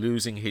he's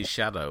losing his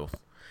shadow.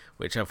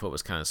 which I thought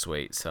was kind of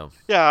sweet. So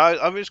Yeah,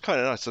 I mean, it's kind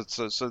of nice.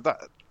 So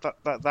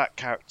that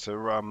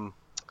character,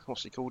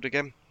 what's he called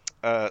again?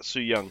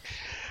 Su Young.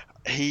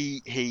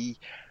 He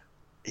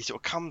sort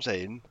of comes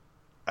in,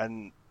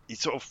 and he's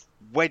sort of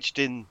wedged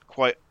in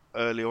quite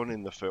early on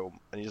in the film,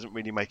 and he doesn't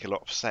really make a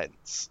lot of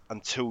sense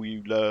until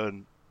you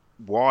learn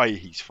why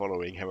he's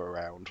following him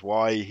around,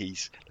 why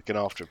he's looking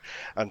after him.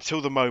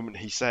 Until the moment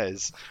he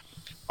says,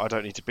 "I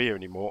don't need to be here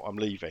anymore, I'm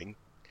leaving,"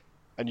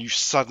 and you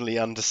suddenly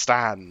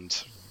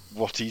understand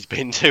what he's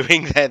been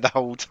doing there the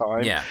whole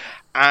time. yeah,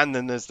 And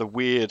then there's the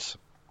weird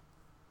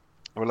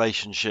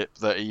relationship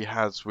that he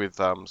has with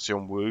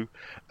Seon Woo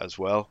as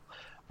well,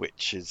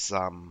 which is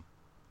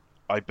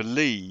I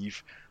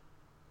believe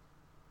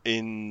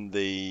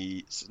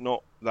it's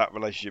not, that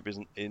relationship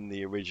isn't in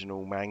the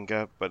original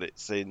manga, but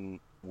it's in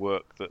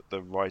work that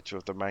the writer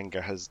of the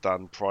manga has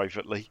done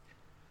privately.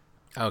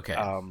 okay,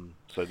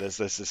 So there's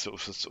this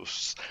sort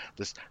of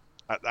this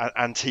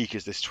Antique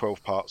is this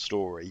 12-part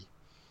story,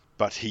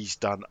 but he's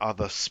done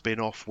other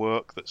spin-off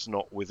work that's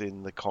not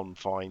within the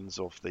confines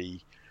of the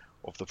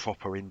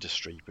proper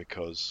industry,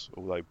 because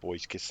although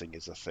boys kissing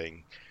is a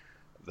thing,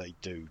 they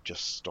do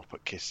just stop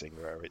at kissing,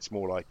 where it's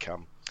more like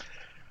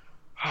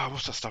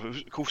what's that stuff? It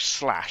was called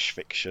slash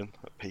fiction.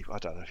 People, I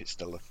don't know if it's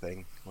still a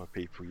thing, where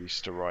people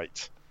used to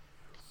write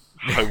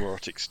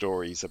homoerotic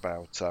stories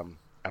about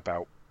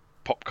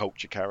pop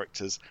culture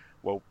characters.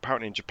 Well,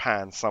 apparently in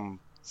Japan, some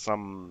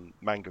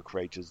manga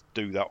creators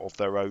do that of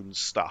their own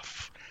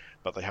stuff,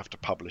 but they have to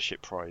publish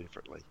it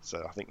privately.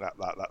 So I think that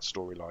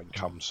storyline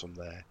comes from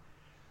there.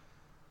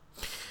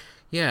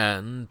 yeah,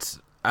 and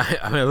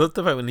I mean, I love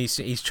the fact when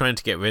he's trying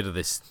to get rid of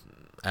this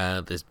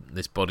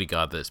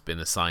bodyguard that's been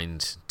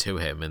assigned to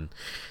him, and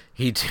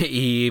he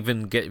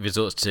even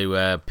resorts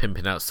to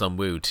pimping out Sun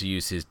Woo to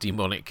use his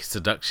demonic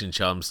seduction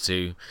charms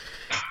to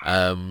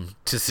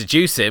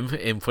seduce him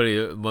in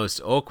probably the most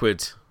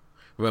awkward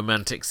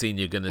romantic scene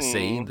you're going to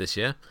see this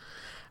year.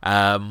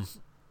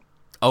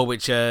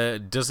 Which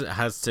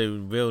has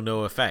to real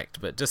no effect,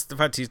 but just the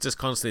fact he's just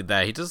constantly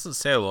there. He doesn't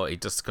say a lot. He's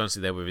just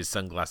constantly there with his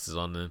sunglasses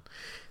on, and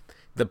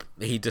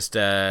he just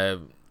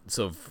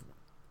sort of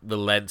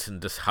relents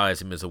and just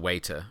hires him as a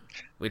waiter,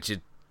 which is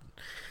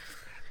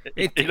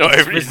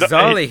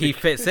bizarrely he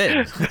fits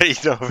in.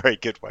 He's not a very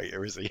good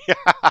waiter, is he?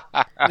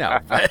 No,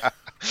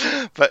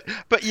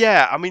 but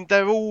yeah, I mean,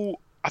 they're all.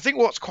 I think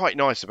what's quite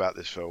nice about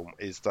this film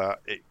is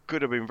that it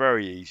could have been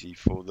very easy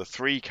for the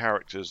three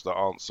characters that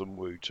aren't Sun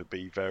Woo to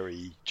be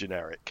very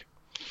generic,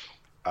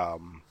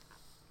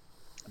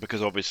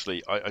 because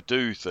obviously I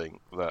do think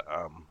that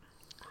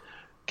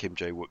Kim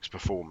Jae-wook's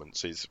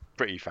performance is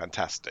pretty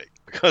fantastic,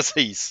 because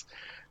he's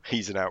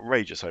an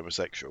outrageous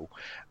homosexual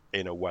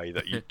in a way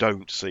that you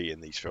don't see in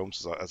these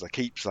films. As I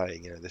keep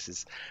saying, this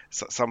is,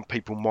 some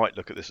people might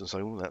look at this and say,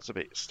 "Oh, that's a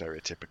bit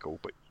stereotypical,"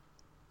 but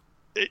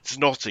it's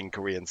not in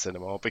Korean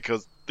cinema,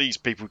 because these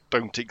people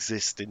don't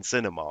exist in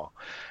cinema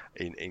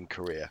in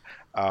Korea,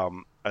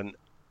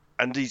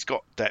 and he's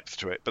got depth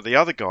to it. But the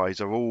other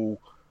guys are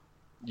all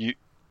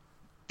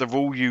they're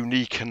all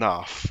unique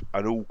enough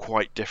and all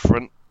quite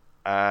different,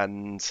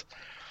 and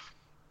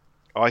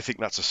I think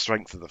that's a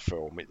strength of the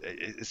film.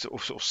 It's sort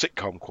of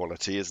sitcom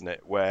quality, isn't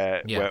it?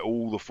 Where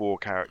all the four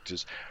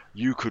characters,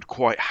 you could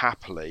quite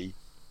happily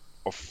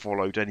have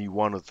followed any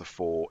one of the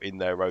four in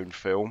their own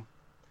film.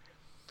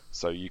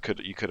 So you could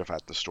have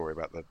had the story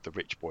about the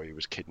rich boy who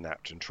was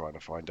kidnapped and trying to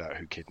find out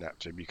who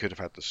kidnapped him. You could have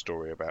had the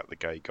story about the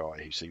gay guy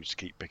who seems to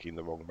keep picking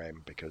the wrong men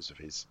because of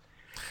his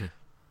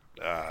he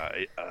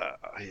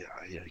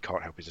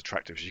can't help his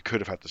attractiveness. You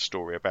could have had the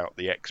story about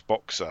the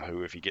ex-boxer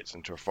who, if he gets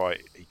into a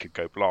fight, he could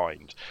go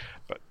blind,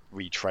 but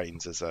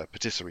retrains as a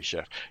patisserie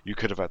chef. You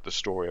could have had the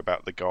story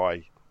about the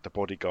guy, the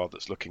bodyguard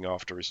that's looking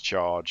after his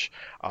charge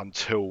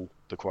until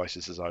the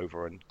crisis is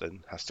over and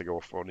then has to go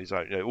off on his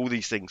own. All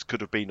these things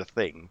could have been a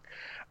thing,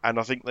 and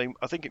I think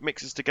it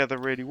mixes together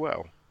really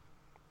well.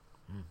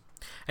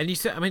 And you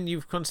said, I mean,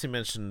 you've constantly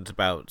mentioned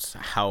about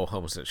how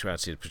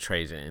homosexuality is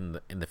portrayed in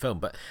the film,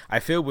 but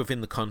I feel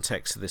within the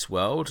context of this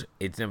world,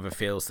 it never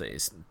feels that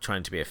it's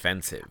trying to be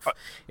offensive.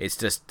 It's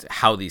just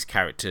how these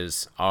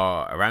characters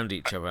are around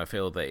each other. I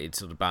feel that it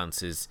sort of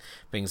balances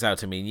things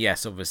out. I mean,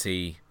 yes,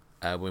 obviously,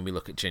 when we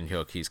look at Jin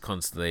Hyuk,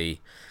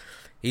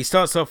 he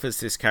starts off as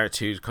this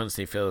character who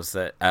constantly feels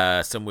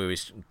that somewhere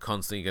is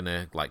constantly going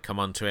to come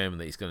onto him,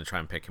 and that he's going to try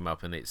and pick him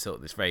up, and it's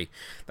sort of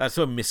that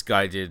sort of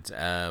misguided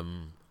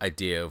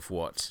idea of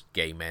what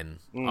gay men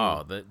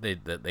are, that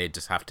they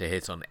just have to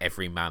hit on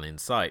every man in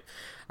sight,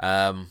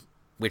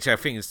 which I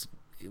think is,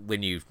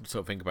 when you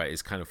sort of think about it,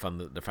 is kind of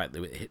fun, the fact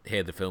that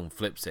here the film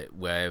flips it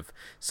with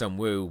Sun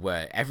Woo,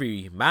 where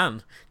every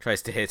man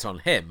tries to hit on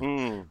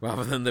him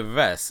rather than the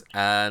reverse.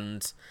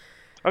 And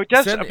it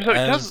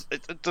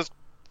does.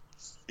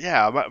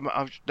 Yeah,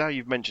 now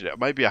you've mentioned it,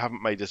 maybe I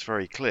haven't made this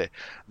very clear.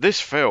 This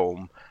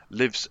film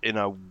lives in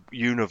a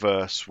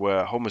universe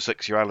where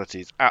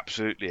homosexuality is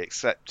absolutely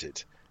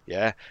accepted.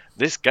 Yeah,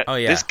 this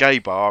gay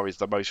bar is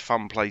the most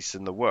fun place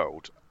in the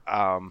world,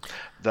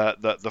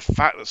 The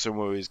fact that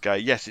Sunwoo is gay,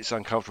 yes, it's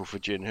uncomfortable for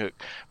Jin Hook,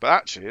 but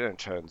actually, it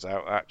turns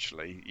out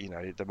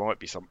there might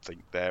be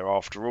something there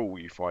after all.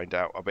 You find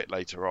out a bit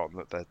later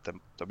on that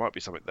there might be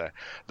something there.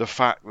 The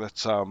fact that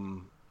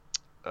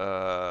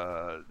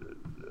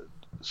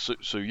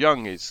Soo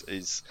Young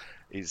is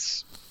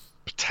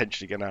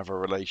potentially going to have a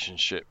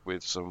relationship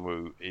with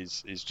Sunwoo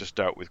is just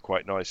dealt with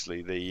quite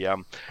nicely.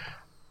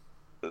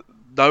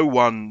 No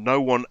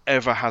one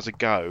ever has a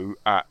go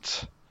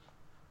at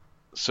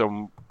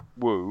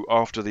Sunwoo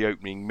after the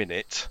opening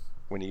minute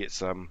when he gets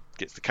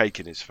the cake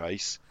in his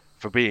face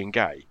for being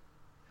gay.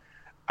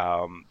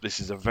 This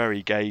is a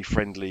very gay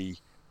friendly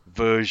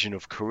version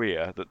of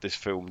Korea that this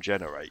film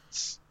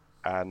generates,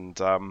 and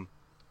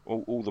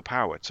all the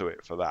power to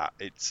it for that.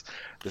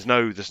 There's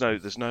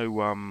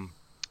no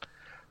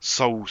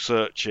soul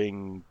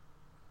searching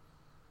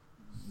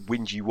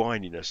whingy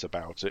whininess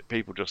about it.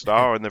 People just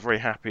are, and they're very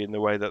happy in the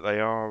way that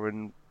they are,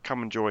 and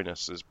come and join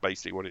us is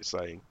basically what it's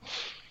saying.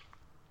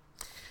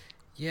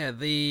 Yeah,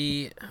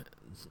 the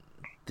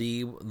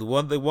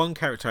one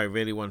character I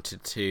really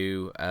wanted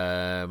to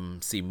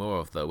see more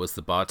of, though, was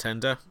the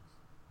bartender.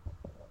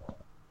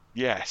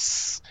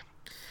 Yes.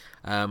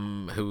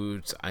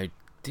 Who I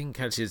didn't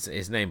catch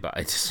his name, but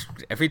I just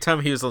every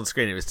time he was on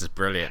screen, it was just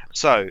brilliant.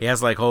 So he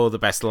has like all the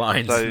best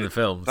lines in the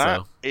film.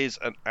 That is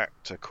an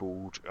actor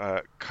called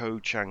Ko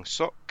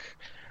Chang-sok,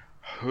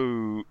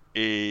 who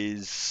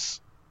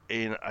is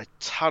in a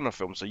ton of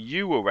films. So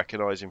you will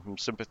recognise him from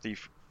Sympathy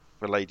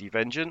for Lady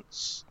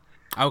Vengeance.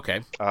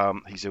 Okay.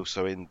 He's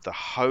also in The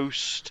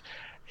Host.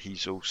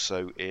 He's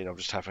also in, I'm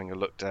just having a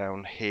look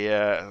down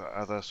here,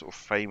 other sort of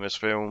famous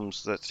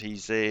films that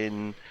he's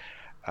in.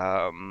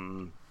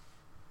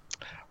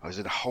 I was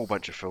in a whole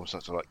bunch of films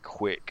such as like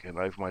Quick and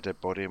Over My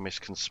Dead Body and Miss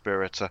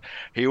Conspirator.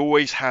 He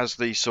always has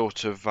these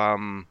sort of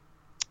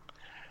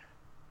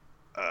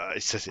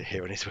it says it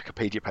here on his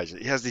Wikipedia page.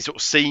 He has these sort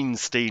of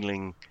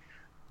scene-stealing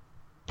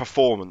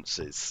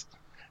performances.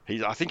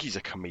 I think he's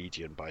a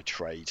comedian by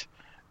trade,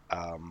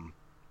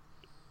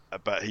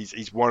 but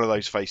he's one of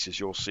those faces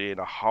you'll see in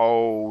a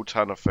whole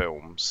ton of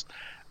films,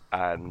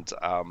 and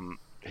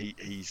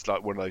he's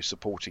like one of those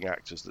supporting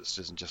actors that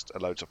isn't just a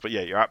load of stuff. But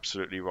yeah, you're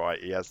absolutely right.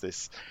 He has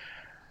this.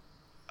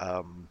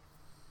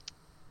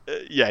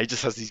 He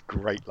just has these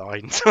great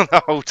lines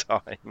the whole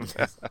time.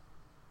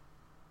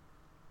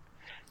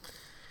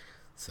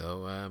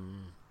 So,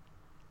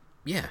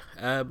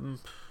 trying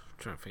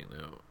to think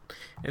now.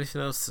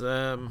 Anything else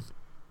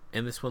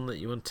in this one that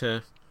you want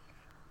to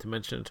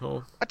mention at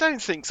all? I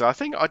don't think so. I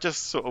think I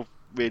just sort of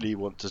really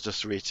want to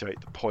just reiterate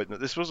the point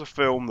that this was a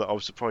film that I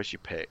was surprised you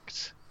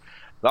picked.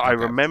 That I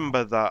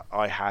remember that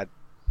I had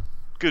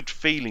good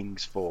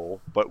feelings for,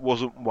 but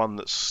wasn't one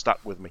that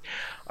stuck with me.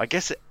 I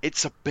guess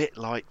it's a bit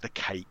like the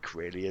cake,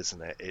 really,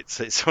 isn't it?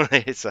 It's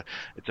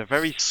a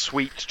very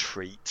sweet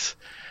treat,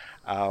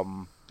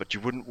 but you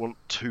wouldn't want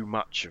too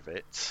much of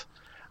it,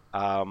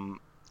 and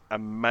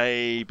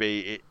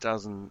maybe it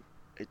doesn't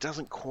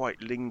quite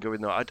linger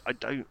in there.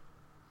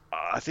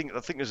 I think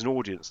there's an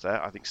audience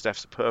there. I think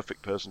Steph's the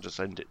perfect person to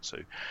send it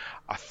to.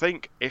 I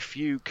think if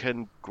you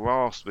can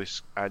grasp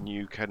this and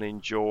you can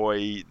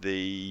enjoy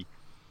this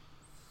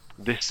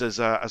as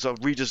a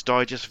Reader's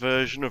Digest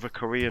version of a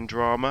Korean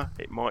drama,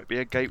 it might be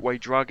a gateway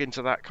drug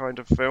into that kind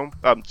of film.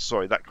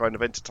 That kind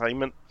of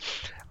entertainment.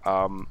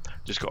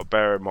 Just got to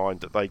bear in mind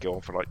that they go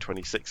on for like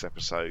 26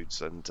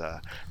 episodes, and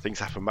things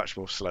happen much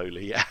more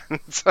slowly, and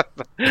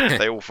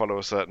they all follow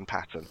a certain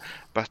pattern.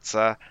 But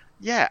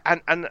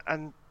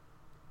and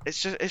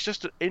it's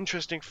just an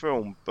interesting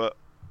film, but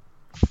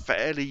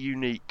fairly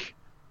unique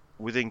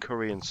within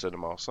Korean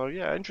cinema. So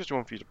yeah, interesting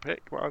one for you to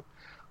pick. But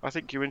I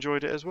think you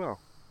enjoyed it as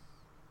well.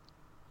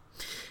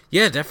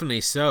 Yeah,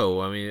 definitely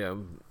so. I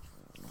mean,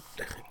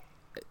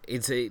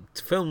 it's a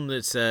film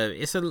that's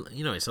it's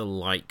a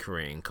light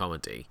Korean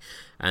comedy,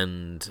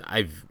 and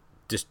I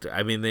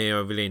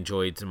really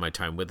enjoyed my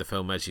time with the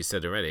film. As you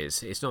said already,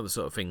 it's not the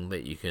sort of thing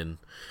that you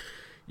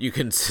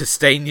can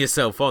sustain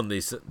yourself on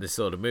this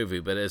sort of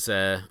movie, but as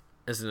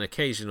an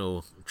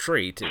occasional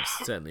treat,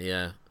 it's certainly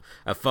a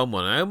fun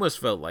one. I almost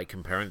felt like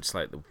comparing it to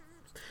like the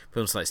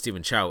films like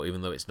Stephen Chow,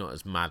 even though it's not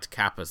as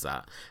madcap as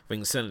that. I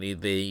think certainly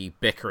the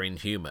bickering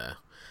humour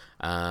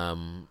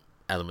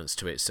elements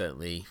to it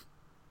certainly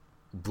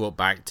brought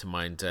back to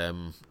mind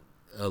a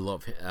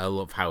lot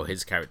of how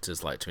his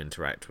characters like to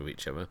interact with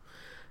each other.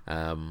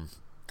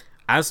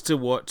 As to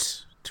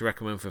what to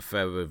recommend for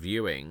further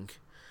viewing,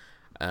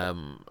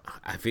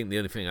 I think the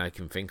only thing I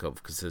can think of,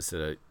 because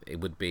it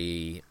would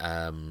be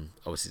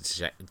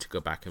obviously to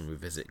go back and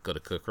revisit God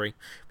of Cookery,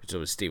 which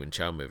was a Stephen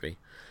Chow movie.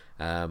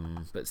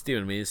 But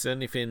Stephen, I mean, is there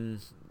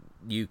anything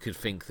you could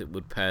think that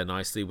would pair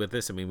nicely with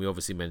this? I mean, we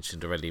obviously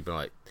mentioned already, but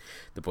like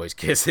the boys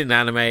kiss in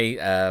anime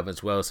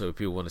as well. So if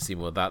people want to see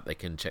more of that, they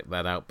can check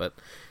that out. But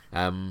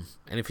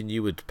anything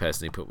you would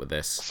personally put with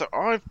this? So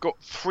I've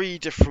got 3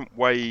 different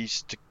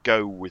ways to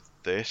go with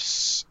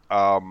this.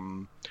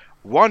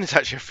 One is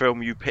actually a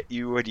film you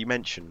already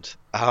mentioned,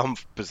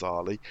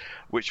 bizarrely,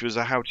 which was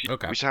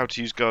Okay. how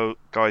to use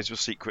guys with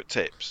secret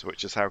tips,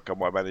 which is how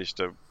come I managed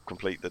to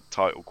complete the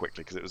title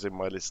quickly because it was in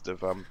my list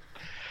of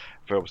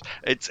films.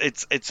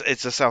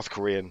 It's a South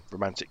Korean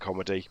romantic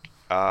comedy.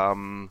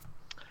 Couple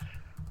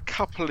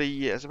of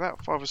years,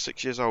 about 5 or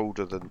 6 years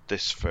older than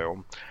this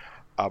film.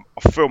 A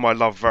film I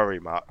love very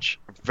much,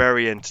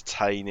 very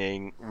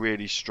entertaining,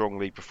 really strong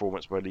lead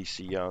performance by Lee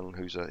Si Young,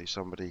 who's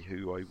somebody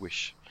who I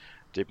wish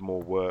did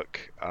more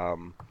work.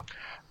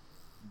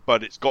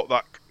 But it's got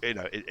that,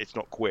 it's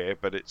not queer,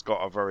 but it's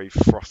got a very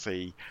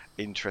frothy,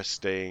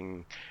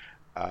 interesting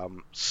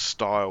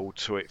style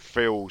to it.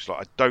 Feels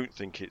like, I don't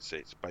think it's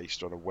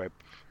based on a web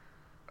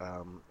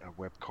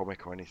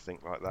comic or anything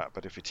like that,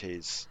 but if it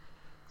is,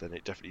 then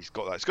it definitely's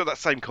got that. It's got that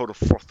same kind of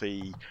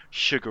frothy,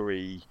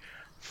 sugary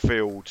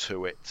feel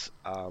to it.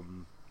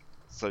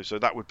 So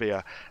that would be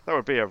a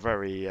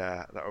very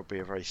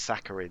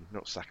saccharine,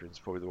 not saccharine is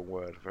probably the wrong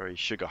word, very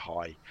sugar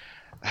high,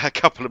 a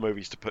couple of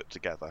movies to put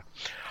together.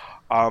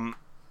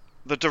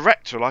 The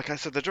director, like I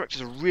said, the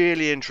director's a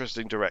really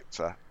interesting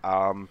director.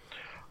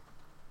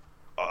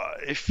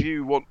 If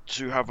you want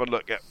to have a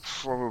look at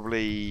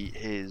probably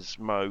his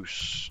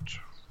most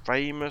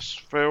famous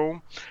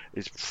film,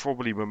 is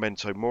probably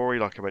Memento Mori,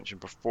 like I mentioned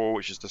before,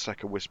 which is the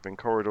second Whispering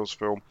Corridors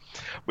film,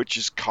 which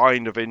is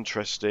kind of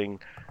interesting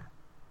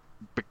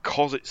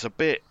because it's a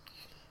bit,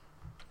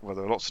 well,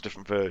 there are lots of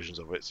different versions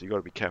of it, so you've got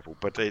to be careful.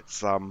 But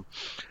it's the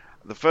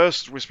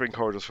first Whispering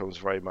Corridors film is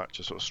very much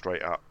a sort of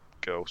straight up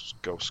girls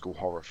school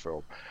horror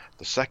film.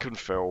 The second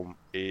film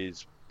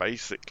is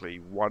basically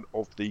one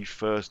of the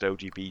first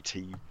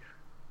LGBT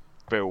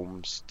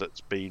films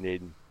that's been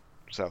in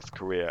South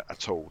Korea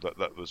at all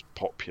that was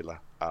popular.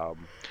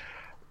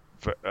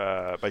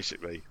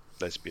 Basically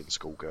lesbian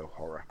schoolgirl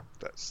horror.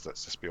 Let's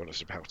just be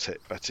honest about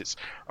it. But it's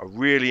a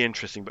really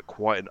interesting but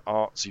quite an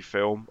artsy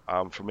film.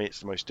 For me, it's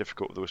the most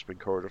difficult of the Whispering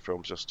Corridor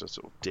films just to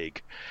sort of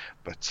dig.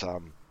 But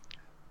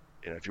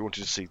if you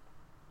wanted to see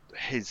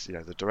his,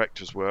 the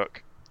director's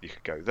work, you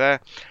could go there.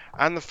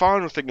 And the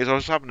final thing is, I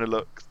was having a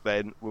look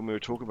then when we were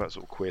talking about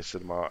sort of queer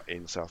cinema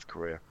in South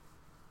Korea,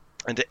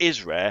 and it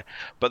is rare,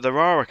 but there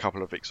are a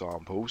couple of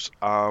examples.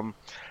 And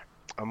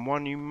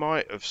one you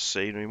might have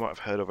seen or you might have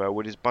heard of,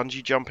 Elwood, is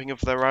Bungee Jumping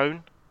of Their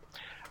Own,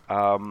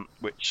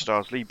 which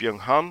stars Lee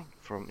Byung-hun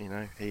from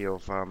he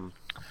of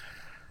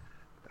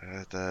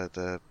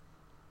the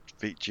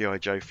G.I.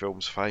 Joe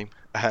films fame,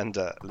 and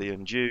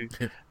Leon Ju,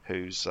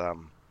 who's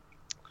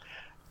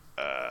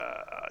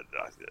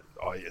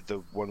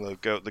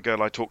the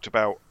girl I talked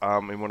about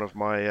in one of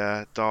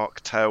my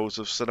Dark Tales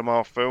of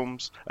Cinema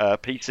films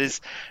pieces,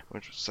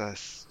 which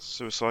was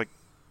Suicide,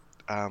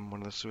 one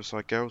of the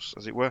Suicide Girls,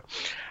 as it were.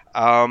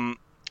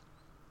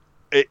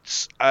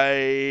 It's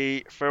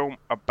a film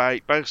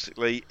about,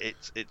 basically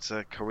it's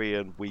a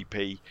Korean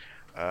weepy.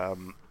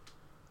 Lee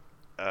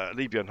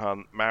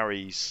Byung-hun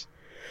marries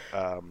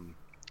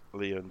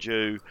Leon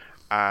Ju,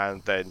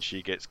 and then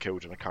she gets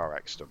killed in a car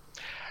accident.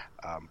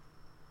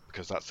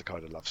 Because that's the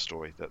kind of love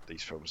story that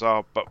these films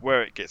are. But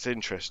where it gets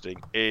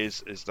interesting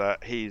is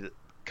that he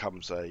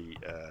becomes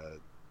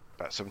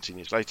about 17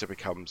 years later,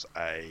 becomes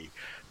a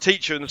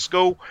teacher in the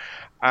school,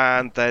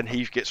 and then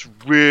he gets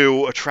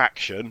real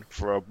attraction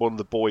for one of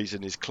the boys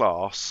in his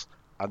class,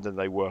 and then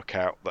they work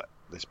out that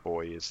this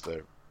boy is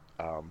the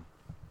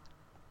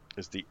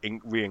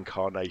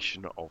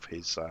reincarnation of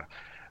his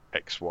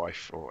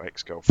ex-wife or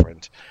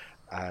ex-girlfriend,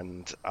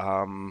 and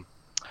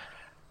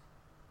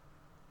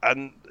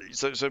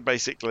so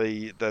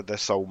basically they're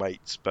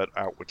soulmates, but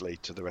outwardly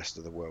to the rest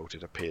of the world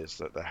it appears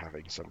that they're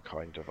having some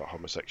kind of a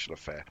homosexual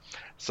affair.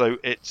 So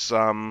it's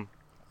kind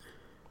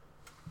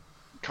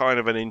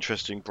of an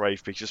interesting,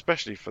 brave piece,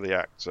 especially for the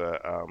actor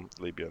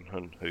Lee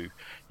Byung-hun, who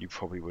you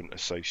probably wouldn't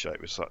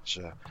associate with such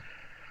a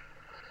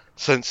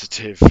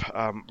sensitive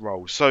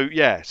role. So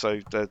yeah,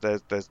 so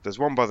there's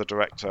one by the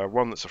director,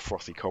 one that's a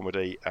frothy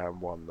comedy,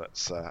 and one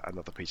that's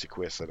another piece of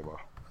queer cinema.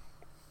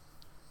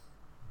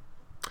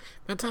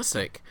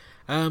 Fantastic.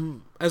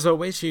 As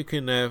always, you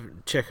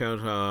can check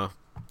out our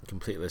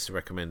complete list of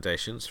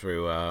recommendations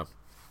through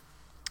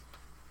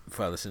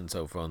file listens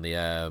over on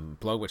the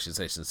blog, which is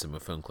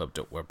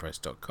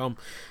asiancinemafilmclub.wordpress.com,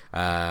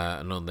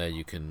 and on there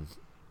you can,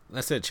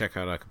 let's say, check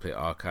out our complete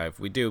archive.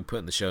 We do put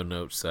in the show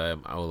notes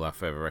all our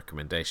further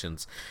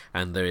recommendations,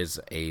 and there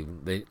is a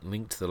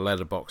link to the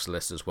Letterboxd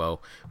list as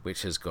well,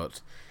 which has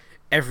got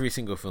every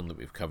single film that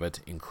we've covered,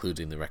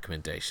 including the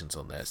recommendations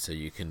on there, so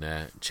you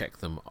can check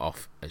them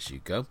off as you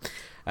go.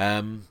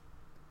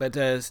 But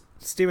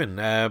Stephen,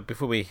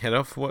 before we head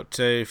off, what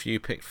have you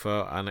picked for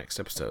our next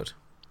episode?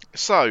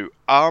 So,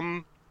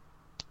 I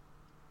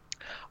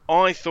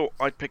thought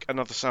I'd pick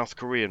another South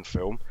Korean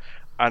film,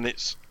 and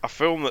it's a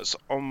film that's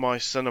on my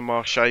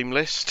cinema shame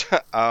list.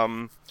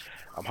 I'm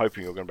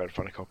hoping you're going to be able to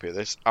find a copy of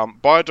this.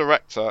 By a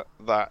director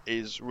that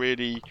is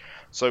really...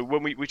 So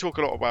when we talk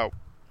a lot about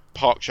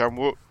Park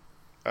Chan-wook,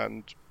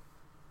 and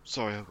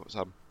sorry, I've got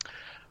some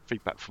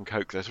feedback from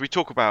Coke there. So we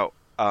talk about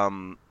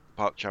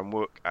Park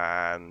Chan-wook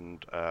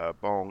and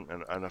Bong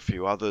and a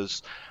few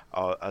others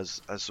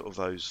as sort of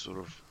those sort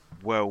of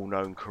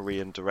well-known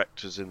Korean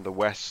directors in the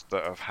West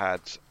that have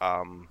had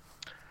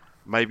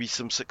maybe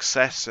some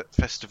success at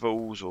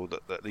festivals, or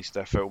that at least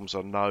their films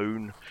are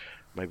known.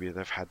 Maybe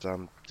they've had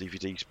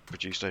DVDs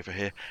produced over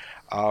here.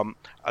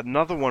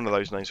 Another one of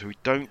those names who we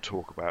don't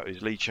talk about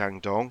is Lee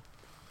Chang-dong,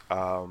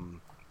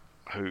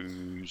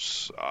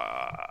 who's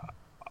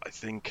I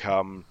think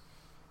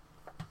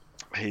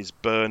his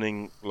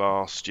Burning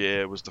last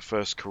year was the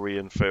first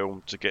Korean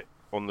film to get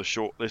on the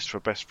shortlist for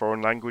Best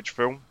Foreign Language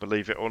Film.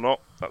 Believe it or not,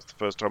 that's the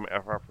first time it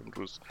ever happened.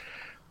 Was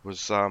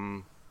I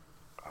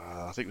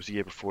think it was the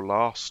year before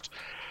last.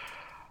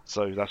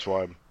 So that's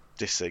why I'm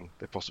dissing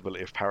the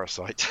possibility of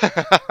Parasite.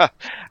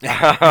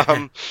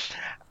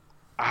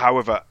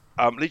 However,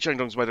 Lee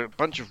Chang-dong's made a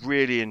bunch of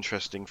really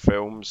interesting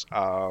films: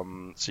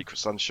 Secret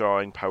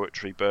Sunshine,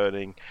 Poetry,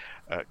 Burning,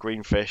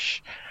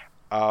 Greenfish.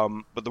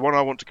 But the one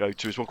I want to go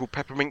to is one called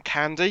Peppermint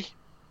Candy,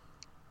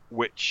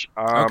 which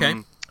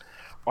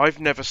I've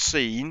never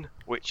seen,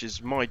 which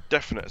is my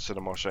definite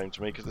cinema shame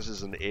to me, because this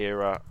is an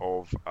era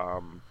of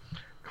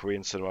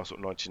Korean cinema, sort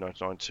of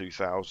 1999,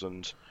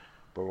 2000,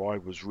 where I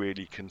was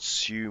really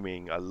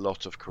consuming a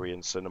lot of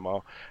Korean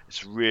cinema.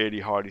 It's really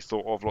highly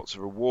thought of, lots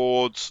of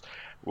awards.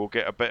 We'll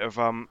get a bit of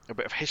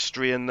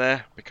history in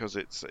there, because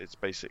it's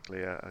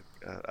basically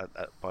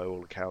by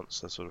all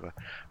accounts a sort of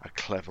a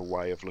clever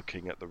way of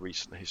looking at the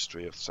recent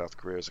history of South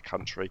Korea as a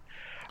country.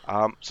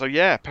 So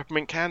yeah,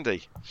 Peppermint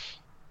Candy.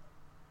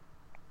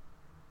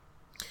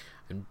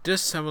 I'm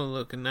just having a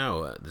look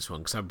now at this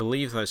one, because I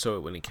believe I saw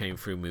it when it came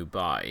through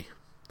Mumbai.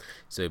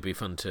 So it'd be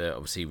fun to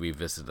obviously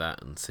revisit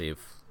that and see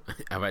if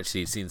I've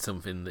actually seen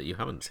something that you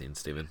haven't seen,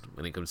 Stephen,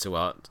 when it comes to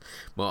art,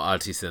 more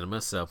arty cinema.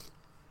 So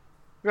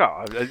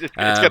yeah, it's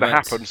going to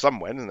happen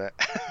somewhere, isn't it?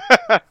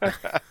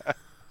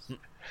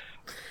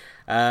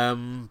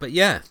 But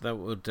yeah, that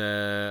would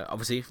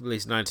obviously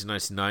released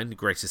 1999, the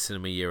greatest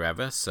cinema year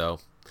ever. So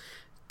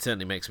it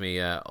certainly makes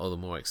me all the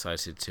more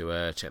excited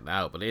to check that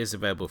out. But it is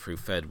available through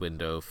Third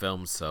Window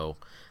Films, so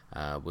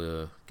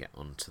we'll get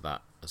onto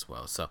that as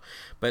well. So,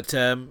 but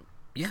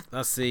yeah,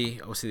 that's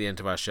obviously the end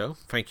of our show.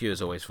 Thank you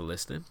as always for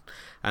listening.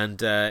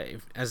 And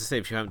as I say,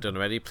 if you haven't done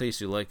already, please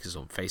do like us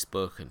on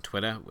Facebook and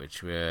Twitter,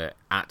 which we're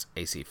at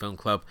AC Film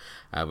Club.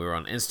 We're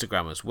on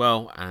Instagram as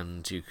well,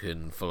 and you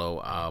can follow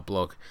our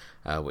blog,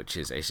 which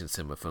is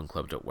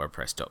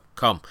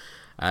asiancinemafilmclub.wordpress.com.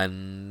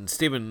 And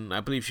Stephen, I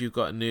believe you've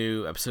got a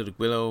new episode of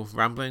Willow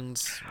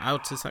Ramblings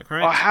out, is that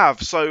correct? I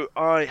have. So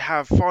I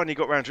have finally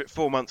got around to it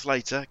 4 months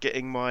later,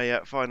 getting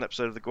my final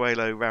episode of the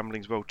Guelo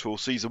Ramblings World Tour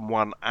Season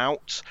 1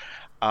 out.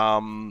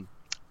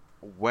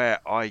 Where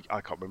I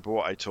can't remember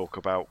what I talk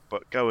about,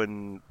 but go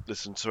and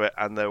listen to it,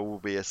 and there will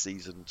be a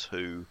Season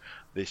 2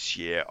 this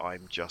year.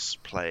 I'm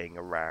just playing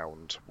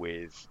around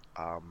with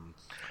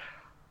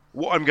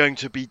what I'm going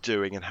to be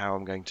doing and how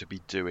I'm going to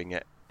be doing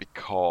it,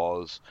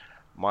 because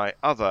my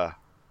other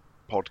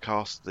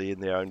podcast, the In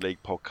the Own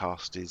League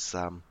podcast, is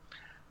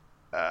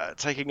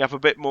taking up a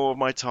bit more of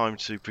my time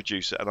to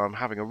produce it, and I'm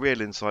having a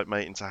real insight,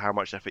 mate, into how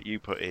much effort you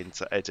put in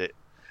to edit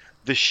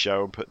this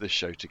show and put this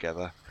show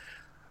together.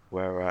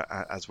 Where,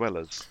 as well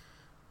as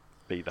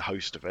be the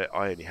host of it,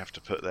 I only have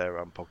to put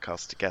their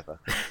podcast together,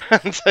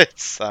 and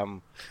it's a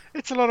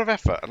lot of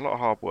effort and a lot of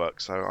hard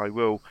work. So I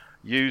will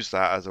use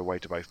that as a way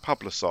to both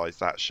publicise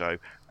that show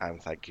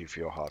and thank you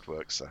for your hard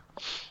work, sir.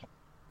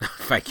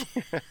 Thank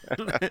you.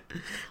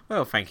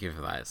 Well, thank you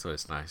for that. It's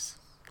always nice.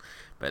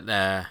 But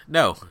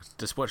no,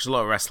 just watch a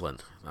lot of wrestling.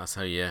 That's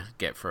how you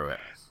get through it.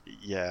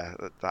 Yeah,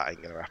 that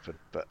ain't gonna happen,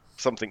 but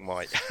something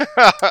might.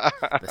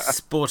 The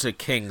sport of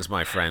kings,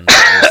 my friend.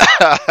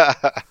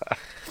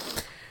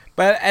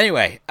 But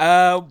anyway,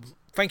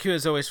 thank you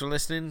as always for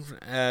listening,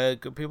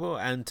 good people.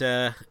 And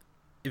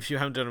if you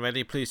haven't done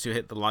already, please do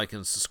hit the like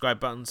and subscribe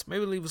buttons.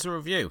 Maybe leave us a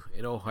review.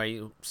 It all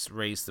helps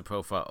raise the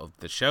profile of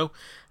the show.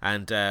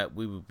 And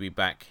we will be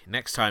back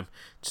next time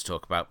to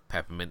talk about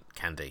Peppermint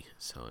Candy.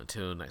 So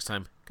until next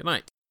time, good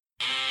night.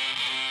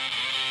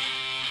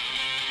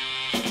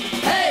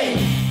 Hey!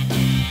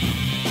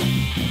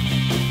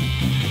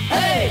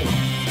 Hey!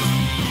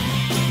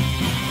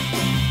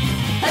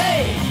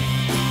 Hey!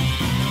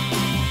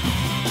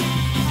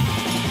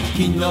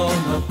 昨日の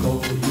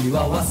恋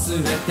は忘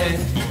れて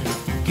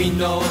昨日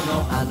の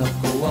あの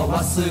子は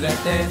忘れて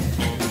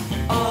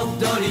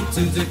踊り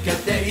続け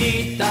て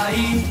いたい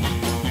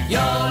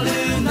夜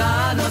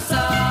なの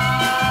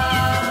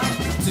さ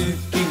月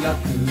が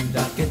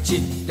砕け散っ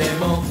て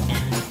も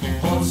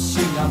星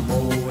が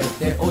燃え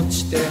て落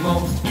ちて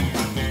も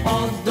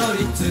踊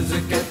り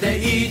続けて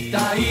い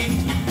たい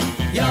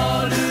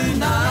夜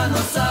なの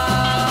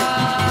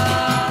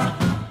さ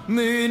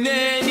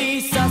胸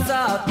に刺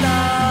さっ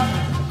た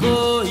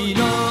恋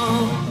の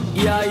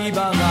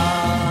刃が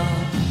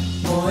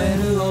燃え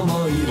る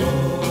想い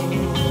を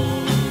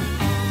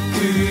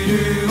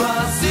狂わ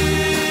す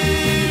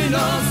の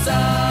さ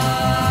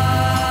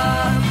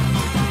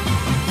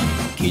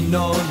昨日の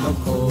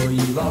恋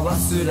は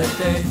忘れて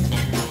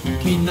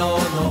昨日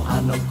のあ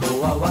の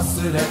子は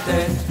忘れて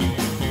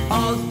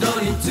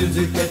踊り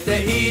続け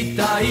てい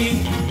たい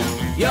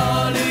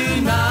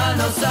夜な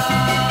の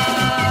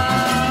さ